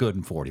you look good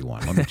in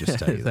 41. Let me just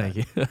tell you that.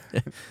 Thank you.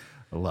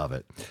 I love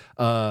it.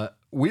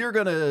 We are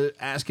going to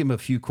ask him a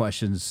few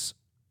questions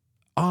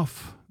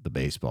off the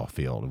baseball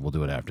field, and we'll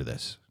do it after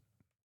this.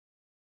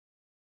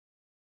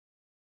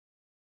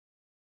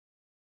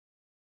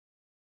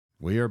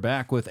 We are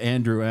back with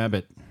Andrew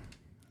Abbott,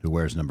 who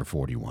wears number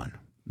 41.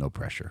 No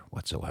pressure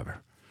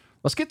whatsoever.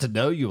 Let's get to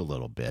know you a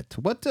little bit.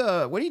 What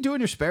do you do in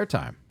your spare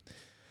time?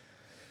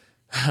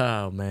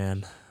 Oh,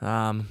 man.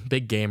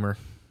 Big gamer.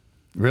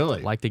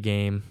 Really? Like the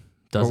game.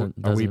 Are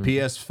we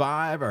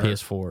PS5 or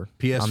PS4?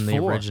 PS4. I'm the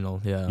original,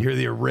 yeah. You're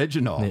the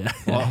original. Yeah.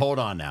 Well, hold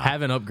on now.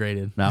 Haven't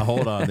upgraded. Now,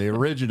 hold on. The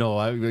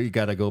original, you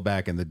got to go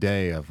back in the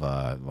day of,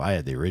 I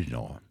had the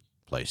original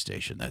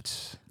PlayStation.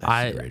 That's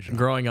the original.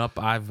 Growing up,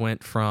 I had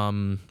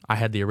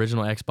the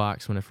original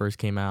Xbox when it first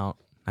came out.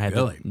 I had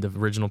the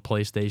original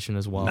PlayStation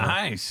as well.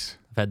 Nice.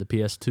 I've had the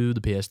PS2,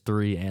 the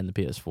PS3, and the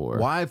PS4.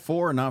 Why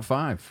 4 and not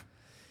 5?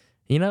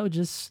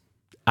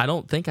 I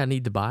don't think I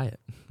need to buy it.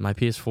 My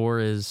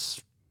PS4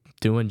 is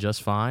doing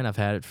just fine. I've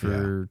had it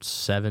for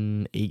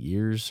 7, 8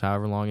 years,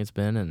 however long it's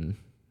been, and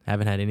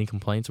haven't had any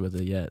complaints with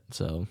it yet.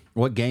 So,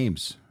 what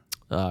games?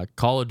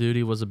 Call of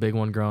Duty was a big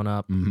one growing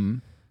up.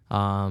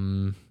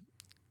 Mm-hmm.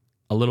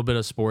 A little bit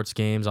of sports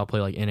games. I'll play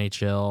like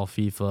NHL,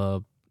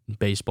 FIFA,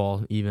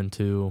 baseball, even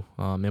too.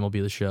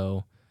 MLB The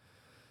Show,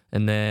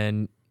 and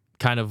then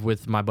kind of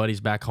with my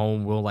buddies back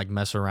home, we'll like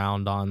mess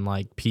around on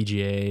like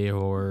PGA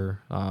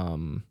or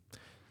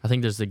I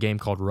think there's a game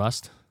called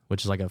Rust,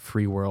 which is like a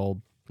free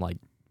world like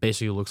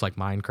basically looks like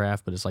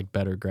Minecraft, but it's like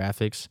better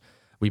graphics.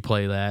 We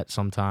play that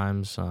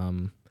sometimes.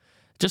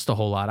 Just a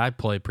whole lot. I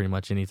play pretty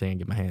much anything I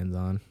get my hands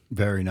on.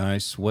 Very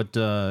nice. What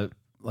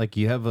like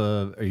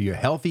are you a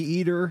healthy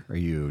eater? Are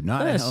you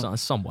not?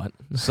 Somewhat.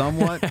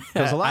 Somewhat?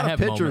 Because a lot of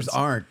pitchers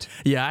aren't.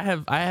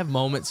 Yeah, I have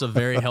moments of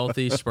very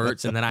healthy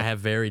spurts, and then I have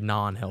very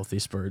non-healthy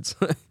spurts.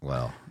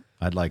 Well,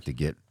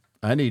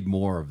 I need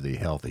more of the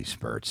healthy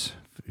spurts.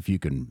 If you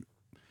can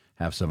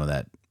have some of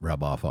that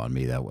rub off on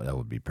me, that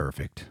would be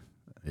perfect.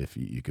 If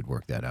you could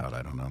work that out,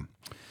 I don't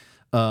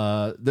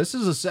know. This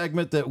is a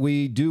segment that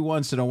we do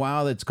once in a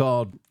while that's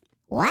called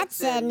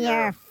What's in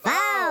Your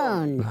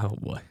Phone? Oh,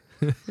 boy.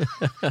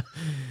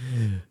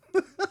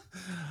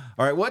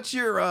 All right, what's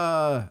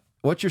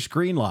your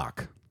screen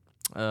lock?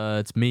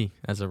 It's me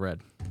as a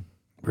red.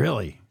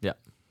 Really? Yeah.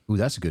 Ooh,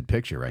 that's a good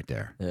picture right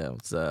there. Yeah,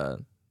 it's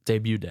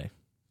debut day.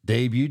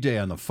 Debut day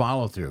on the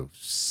follow through.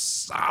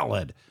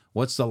 Solid.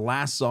 What's the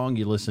last song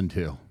you listened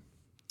to?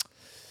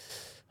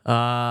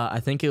 I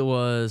think it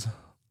was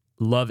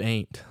Love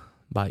Ain't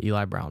by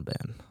Eli Brown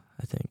Band,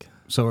 I think.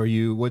 So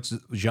what's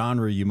the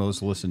genre you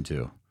most listen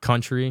to?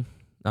 Country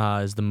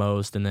is the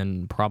most, and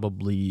then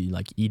probably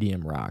like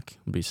EDM rock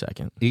would be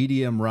second.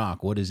 EDM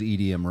rock. What is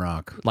EDM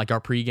rock? Like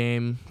our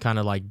pregame, kind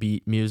of like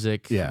beat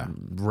music. Yeah.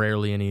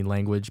 Rarely any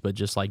language, but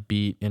just like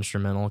beat,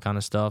 instrumental kind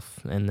of stuff.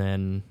 And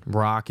then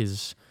rock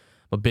is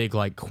a big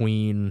like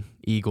Queen,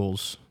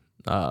 Eagles,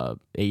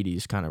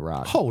 80s kind of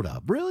rock. Hold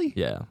up, really?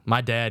 Yeah.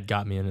 My dad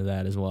got me into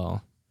that as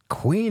well.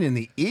 Queen and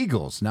the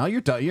Eagles. Now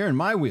you're in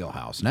my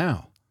wheelhouse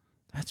now.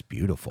 That's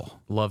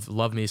beautiful.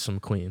 Love me some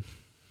Queen.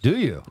 Do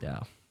you? Yeah.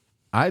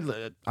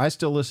 I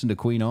still listen to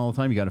Queen all the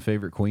time. You got a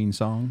favorite Queen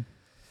song?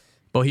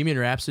 Bohemian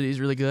Rhapsody is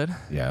really good.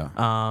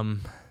 Yeah.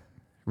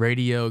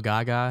 Radio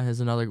Gaga is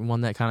another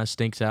one that kind of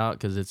stinks out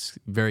because it's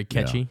very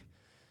catchy.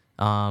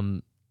 Yeah.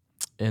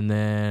 And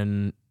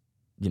then,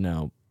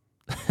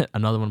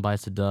 Another One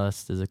Bites the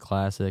Dust is a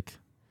classic.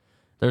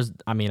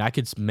 I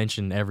could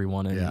mention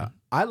everyone. Yeah.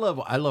 I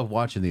love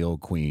watching the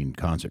old Queen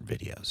concert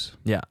videos.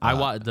 Yeah.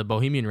 The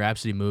Bohemian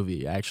Rhapsody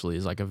movie actually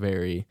is like a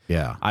very,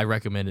 I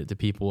recommend it to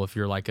people if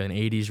you're like an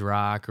 80s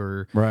rock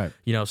or, right.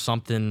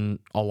 Something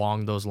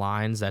along those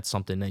lines. That's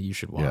something that you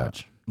should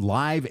watch. Yeah.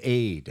 Live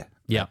Aid.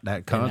 Yeah.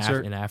 That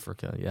concert. In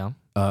Africa. Yeah.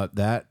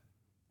 That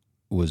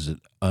was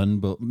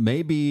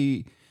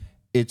maybe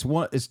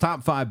it's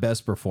top 5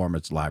 best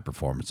live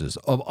performances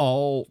of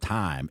all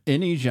time.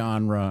 Any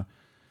genre.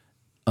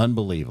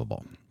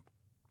 Unbelievable.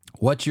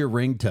 What's your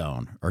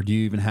ringtone, or do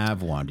you even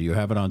have one? Do you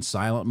have it on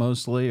silent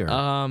mostly, or?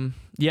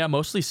 Yeah,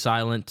 mostly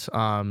silent.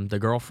 The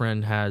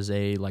girlfriend has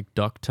a like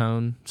duck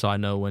tone, so I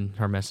know when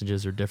her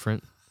messages are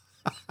different.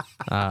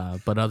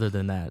 But other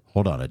than that,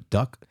 hold on, a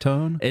duck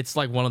tone? It's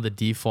like one of the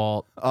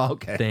default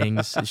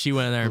things. She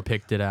went in there and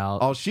picked it out.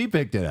 Oh, she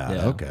picked it out.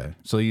 Yeah. Okay,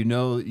 so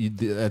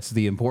that's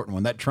the important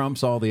one. That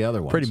trumps all the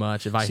other ones. Pretty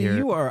much. If I hear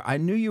it. I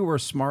knew you were a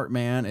smart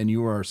man, and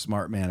you are a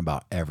smart man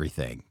about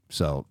everything.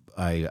 So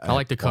I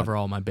like to cover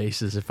all my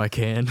bases if I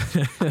can.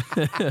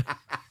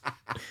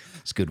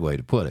 It's a good way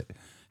to put it.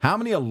 How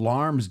many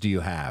alarms do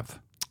you have?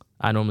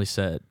 I normally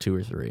set 2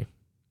 or 3.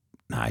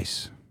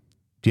 Nice.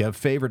 Do you have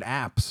favorite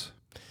apps?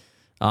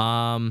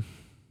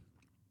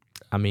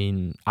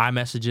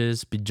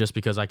 iMessages, just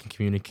because I can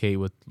communicate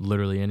with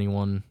literally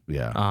anyone.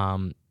 Yeah.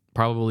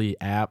 Probably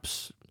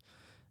apps,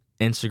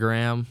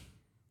 Instagram,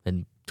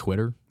 and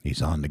Twitter.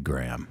 He's on the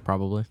gram.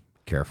 Probably.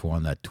 Careful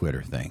on that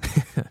Twitter thing.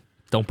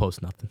 Don't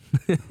post nothing.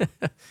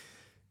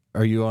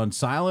 Are you on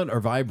silent or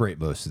vibrate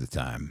most of the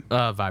time?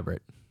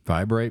 Vibrate.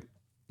 Vibrate?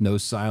 No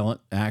silent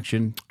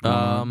action?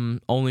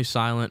 Only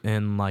silent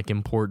in like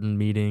important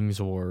meetings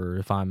or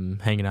if I'm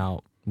hanging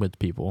out with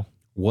people.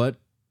 What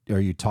are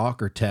you, talk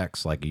or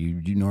text? Like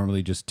you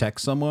normally just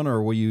text someone,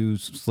 or will you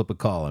slip a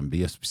call and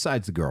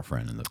besides the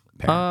girlfriend and the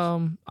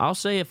parents? I'll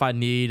say if I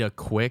need a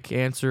quick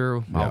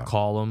answer, I'll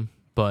call them.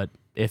 But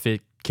if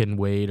it can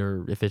wait,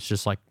 or if it's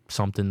just like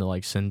something to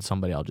like send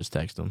somebody, I'll just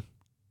text them.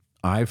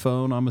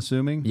 iPhone, I'm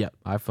assuming? Yep,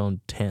 iPhone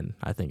 10,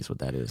 I think is what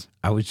that is.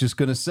 I was just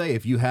going to say,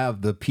 if you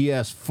have the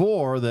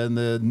PS4, then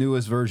the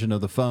newest version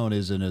of the phone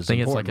isn't as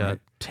important. I think it's like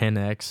a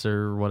 10X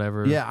or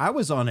whatever. Yeah, I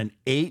was on an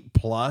 8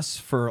 Plus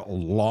for a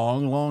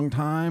long, long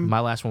time. My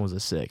last one was a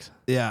 6.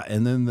 Yeah,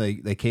 and then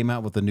they came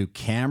out with a new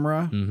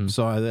camera. Mm-hmm.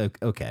 So I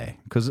okay,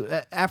 because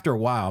after a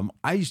while,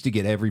 I used to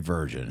get every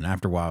version, and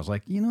after a while, I was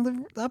like,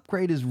 the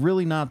upgrade is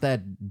really not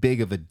that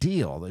big of a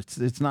deal.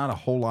 It's not a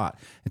whole lot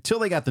until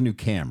they got the new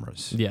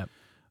cameras. Yeah.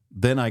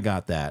 Then I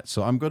got that.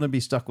 So I'm going to be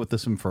stuck with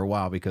this one for a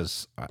while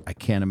because I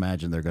can't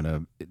imagine they're going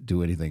to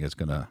do anything that's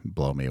going to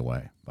blow me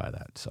away by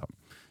that. So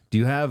do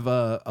you have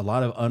a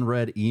lot of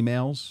unread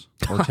emails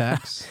or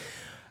texts?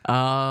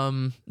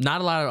 Not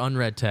a lot of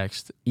unread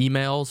text.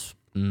 Emails,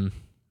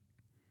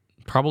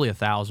 probably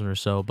 1,000 or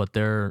so, but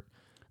they're...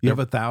 You have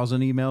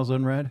 1,000 emails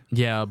unread?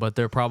 Yeah, but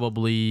they're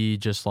probably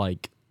just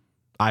like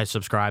I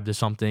subscribe to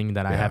something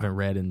that I haven't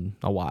read in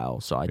a while,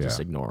 so I just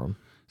ignore them.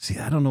 See,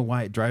 I don't know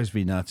why it drives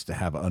me nuts to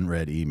have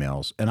unread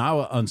emails, and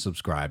I'll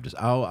unsubscribe.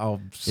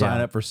 I'll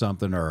sign up for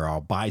something, or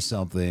I'll buy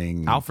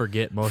something. I'll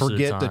forget most of the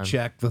time. Forget to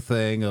check the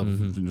thing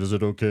of, is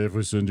it okay if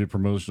we send you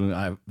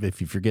promotion? If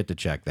you forget to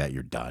check that,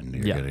 you're done.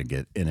 You're going to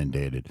get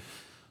inundated.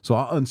 So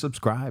I'll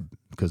unsubscribe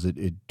because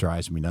it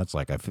drives me nuts.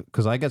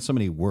 Because I get so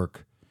many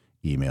work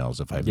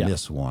emails. If I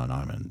miss one,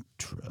 I'm in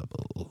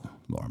trouble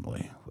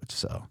normally.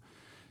 So,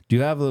 do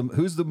you have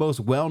who's the most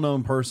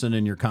well-known person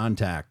in your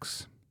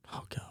contacts?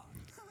 Oh, God.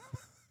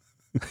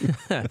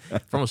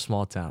 From a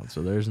small town,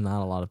 so there's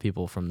not a lot of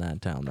people from that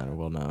town that are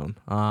well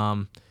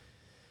known.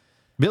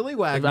 Billy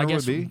Wagner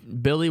would be.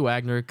 Billy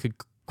Wagner could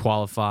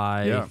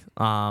qualify.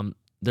 Yeah.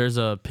 There's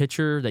a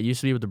pitcher that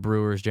used to be with the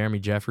Brewers, Jeremy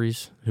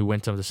Jeffries, who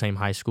went to the same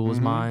high school as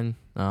mine.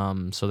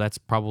 So that's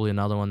probably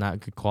another one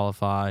that could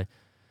qualify.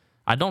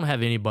 I don't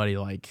have anybody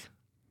like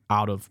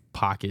out of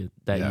pocket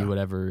that you would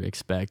ever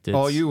expect. You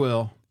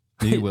will.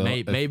 You will.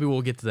 Maybe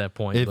we'll get to that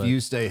point. If you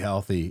stay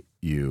healthy,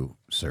 you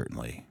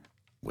certainly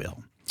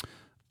will.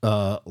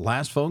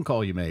 Last phone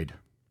call you made?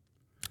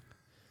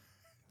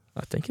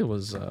 I think it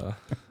was, I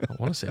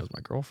want to say it was my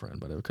girlfriend,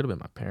 but it could have been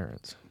my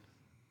parents.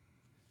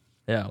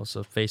 Yeah, it was a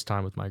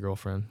FaceTime with my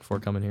girlfriend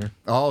before coming here.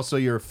 Oh, so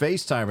you're a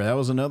FaceTimer. That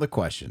was another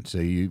question. So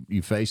you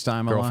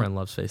FaceTime a lot? Girlfriend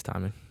loves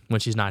FaceTiming when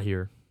she's not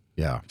here.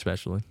 Yeah.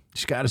 Especially.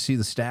 She's got to see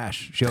the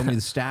stash. Show me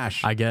the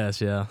stash. I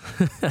guess, yeah.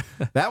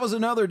 That was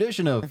another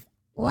edition of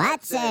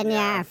What's in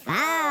your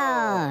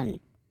phone?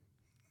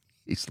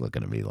 He's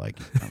looking at me like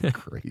I'm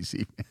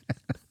crazy.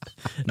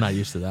 Not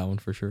used to that one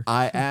for sure.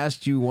 I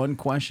asked you one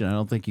question. I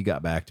don't think you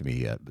got back to me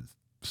yet. But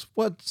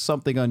what's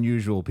something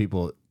unusual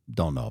people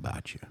don't know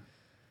about you?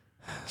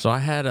 So I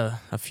had a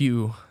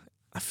few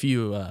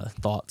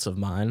thoughts of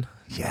mine.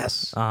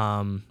 Yes.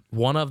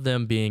 One of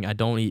them being I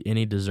don't eat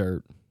any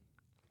dessert.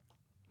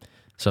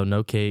 So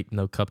no cake,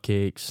 no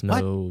cupcakes,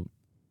 no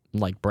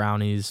like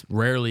brownies,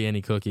 rarely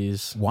any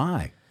cookies.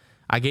 Why?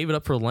 I gave it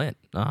up for Lent.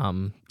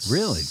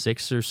 Really?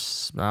 6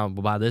 or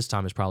by this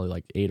time it's probably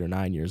like 8 or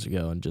 9 years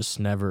ago, and just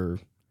never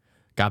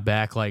got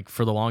back. Like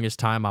for the longest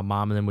time, my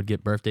mom and them would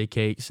get birthday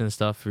cakes and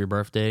stuff for your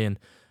birthday, and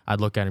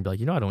I'd look at her and be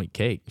like, I don't eat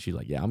cake. She's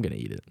like, yeah, I'm gonna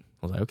eat it.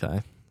 I was like,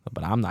 okay,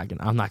 but I'm not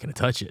gonna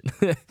touch it.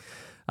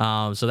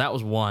 So that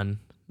was one,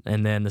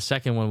 and then the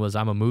second one was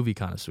I'm a movie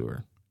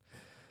connoisseur.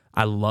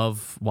 I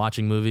love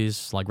watching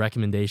movies, like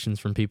recommendations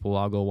from people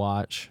I'll go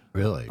watch.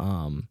 Really?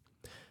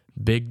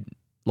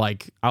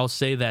 Like, I'll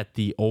say that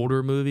the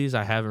older movies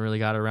I haven't really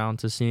got around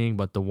to seeing,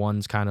 but the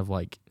ones kind of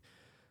like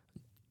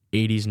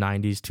 80s,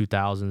 90s,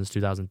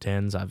 2000s,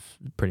 2010s, I've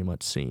pretty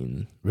much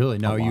seen. Really?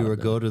 Now you a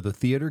go to the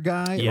theater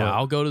guy? Yeah,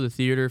 I'll go to the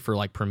theater for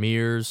like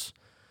premieres.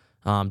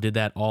 Did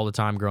that all the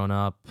time growing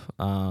up.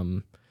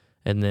 And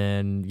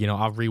then,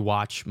 I'll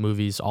rewatch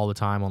movies all the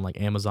time on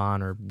like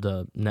Amazon or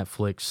the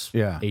Netflix,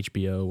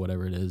 HBO,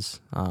 whatever it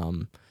is.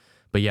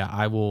 But yeah,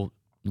 I will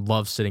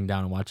love sitting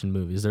down and watching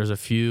movies. There's a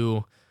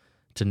few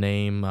to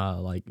name,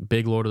 like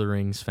big Lord of the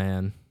Rings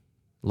fan,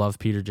 love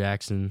Peter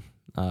Jackson,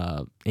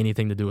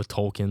 anything to do with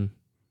Tolkien,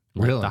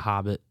 like really? The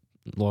Hobbit,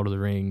 Lord of the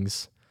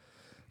Rings.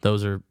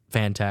 Those are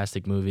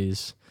fantastic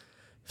movies.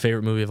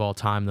 Favorite movie of all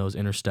time, though, is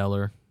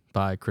Interstellar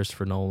by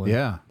Christopher Nolan.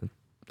 Yeah.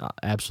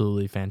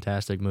 Absolutely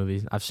fantastic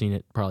movie. I've seen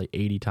it probably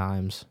 80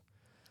 times.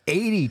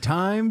 80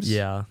 times?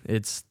 Yeah.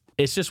 It's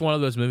just one of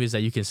those movies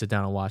that you can sit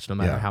down and watch no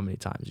matter how many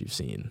times you've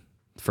seen,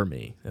 for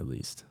me at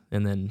least.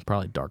 And then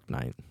probably Dark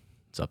Knight.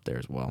 It's up there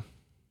as well.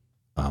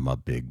 I'm a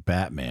big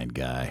Batman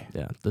guy.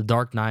 Yeah, The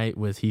Dark Knight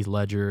with Heath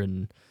Ledger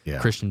and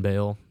Christian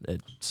Bale.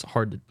 It's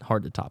hard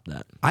to top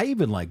that. I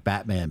even like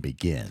Batman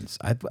Begins.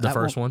 The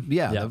first one?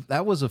 Yeah,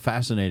 that was a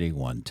fascinating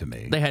one to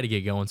me. They had to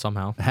get going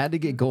somehow.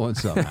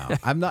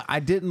 I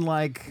didn't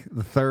like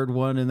the third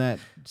one in that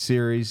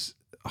series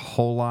a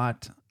whole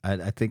lot.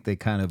 I think they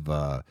kind of,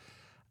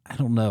 I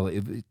don't know.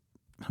 I'm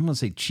going to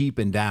say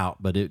cheapened out,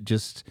 but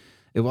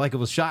it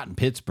was shot in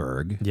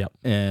Pittsburgh. Yep.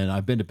 And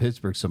I've been to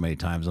Pittsburgh so many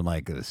times. I'm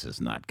like, this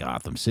is not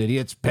Gotham City.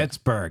 It's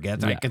Pittsburgh.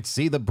 I can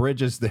see the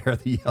bridges there,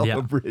 the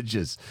yellow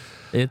bridges.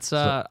 It's,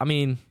 I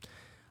mean,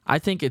 I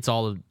think it's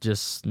all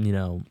just,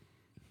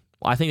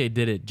 I think they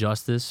did it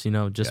justice,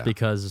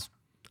 because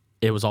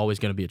it was always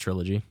going to be a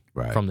trilogy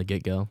from the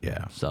get-go.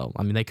 Yeah. So,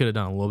 I mean, they could have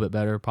done a little bit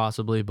better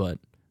possibly, but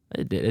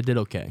it did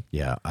okay.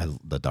 Yeah.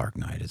 The Dark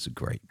Knight is a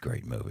great,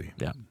 great movie.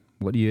 Yeah.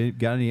 What do you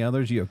got? Any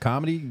others? You have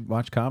comedy?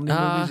 Watch comedy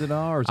movies at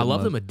all? Or I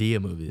love the Medea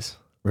movies.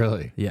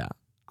 Really? Yeah,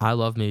 I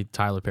love me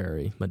Tyler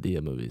Perry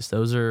Medea movies.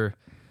 Those are.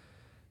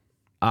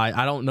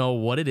 I don't know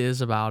what it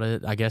is about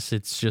it. I guess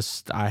it's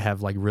just I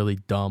have like really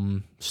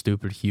dumb,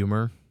 stupid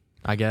humor.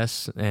 I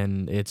guess,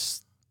 and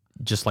it's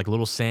just like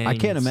little sayings. I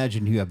can't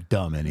imagine you have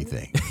dumb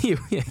anything.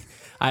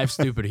 I have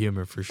stupid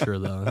humor for sure,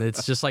 though.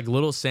 It's just like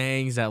little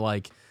sayings that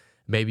like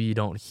maybe you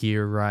don't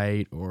hear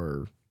right,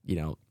 or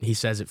he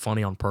says it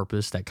funny on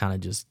purpose that kind of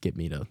just get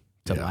me to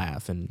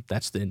laugh. And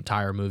that's the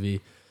entire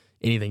movie.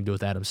 Anything to do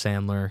with Adam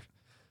Sandler,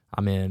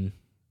 I'm in.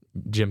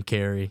 Jim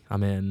Carrey,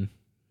 I'm in.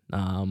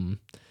 Trying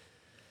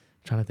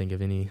to think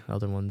of any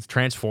other ones.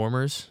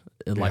 Transformers,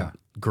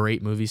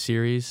 great movie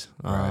series.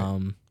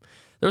 Right.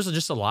 There's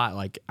just a lot.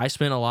 Like I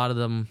spent a lot of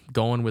them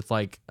going with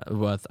I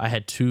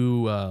had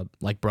two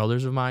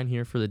brothers of mine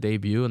here for the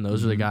debut, and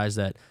those are the guys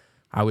that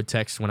I would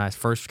text when I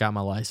first got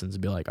my license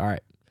and be like, all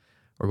right,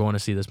 we're going to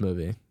see this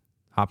movie.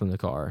 Hop in the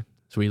car.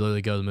 So we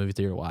literally go to the movie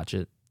theater, watch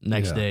it.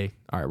 Next day,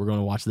 all right, we're going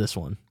to watch this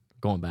one.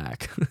 Going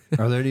back.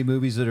 Are there any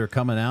movies that are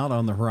coming out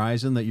on the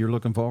horizon that you're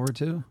looking forward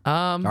to?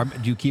 Do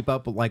you keep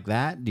up like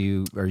that?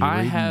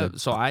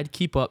 So I'd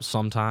keep up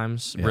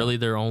sometimes. Yeah. Really,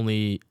 they're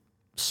only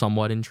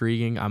somewhat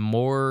intriguing.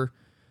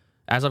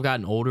 As I've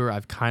gotten older,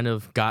 I've kind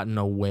of gotten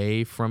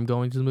away from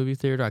going to the movie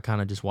theater. I kind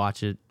of just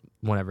watch it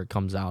whenever it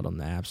comes out on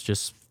the apps,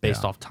 just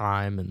based off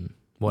time and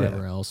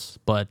whatever else.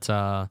 But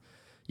I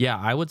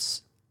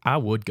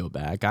would go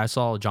back. I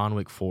saw John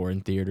Wick 4 in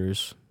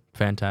theaters.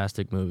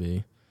 Fantastic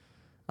movie.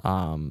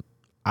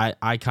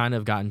 I kind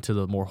of got into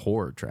the more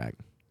horror track,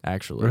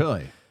 actually.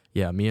 Really?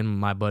 Yeah, me and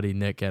my buddy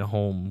Nick at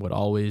home would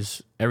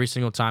always, every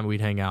single time we'd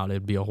hang out,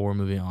 it'd be a horror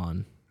movie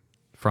on.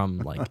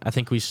 From I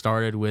think we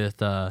started with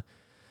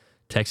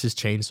Texas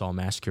Chainsaw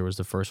Massacre was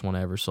the first one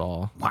I ever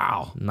saw.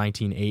 Wow.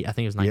 1980, I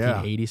think it was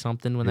 1980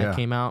 something when that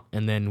came out.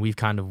 And then we've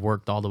kind of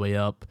worked all the way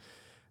up.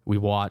 We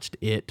watched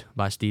It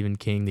by Stephen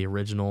King, the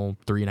original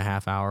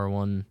 3.5-hour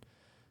one.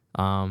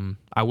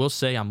 I will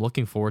say I'm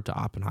looking forward to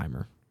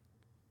Oppenheimer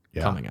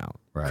coming out.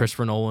 Right.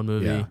 Christopher Nolan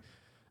movie.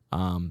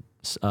 Yeah.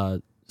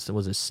 So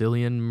was it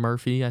Cillian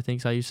Murphy, I think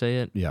is how you say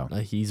it? Yeah.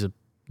 He's a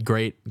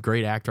great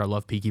actor. I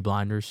love Peaky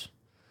Blinders.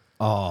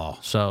 Oh.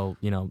 So,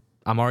 he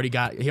already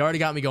got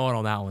me going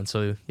on that one.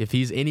 So if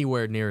he's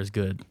anywhere near as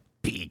good.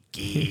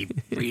 Peaky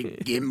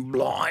freaking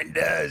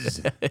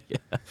Blinders.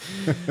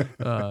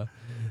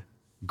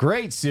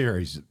 Great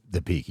series,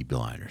 The Peaky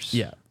Blinders.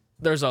 Yeah.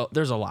 There's a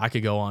lot I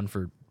could go on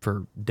for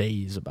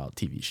days about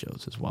TV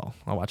shows as well.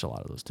 I watch a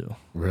lot of those too.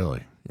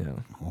 Really? Yeah.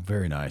 Well,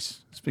 very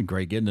nice. It's been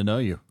great getting to know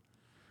you.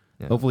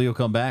 Yeah. Hopefully you'll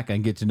come back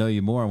and get to know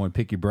you more. I want to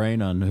pick your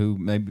brain on who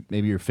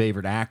maybe your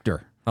favorite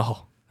actor.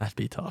 Oh, that'd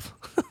be tough.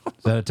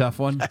 Is that a tough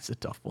one? That's a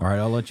tough one. All right,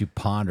 I'll let you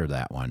ponder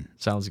that one.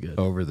 Sounds good.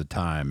 Over the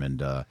time,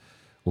 and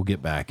we'll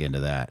get back into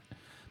that.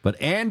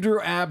 But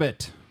Andrew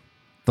Abbott,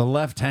 the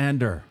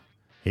left-hander.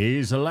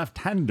 He's a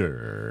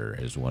left-hander,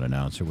 is what an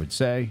announcer would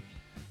say.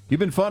 You've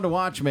been fun to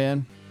watch,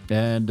 man.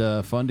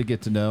 And fun to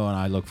get to know, and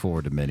I look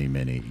forward to many,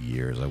 many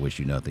years. I wish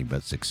you nothing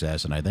but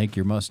success, and I thank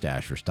your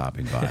mustache for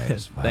stopping by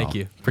as well. Thank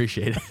you.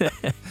 Appreciate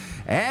it.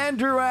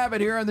 Andrew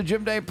Abbott here on the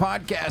Jim Day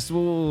Podcast.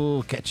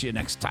 We'll catch you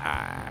next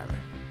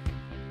time.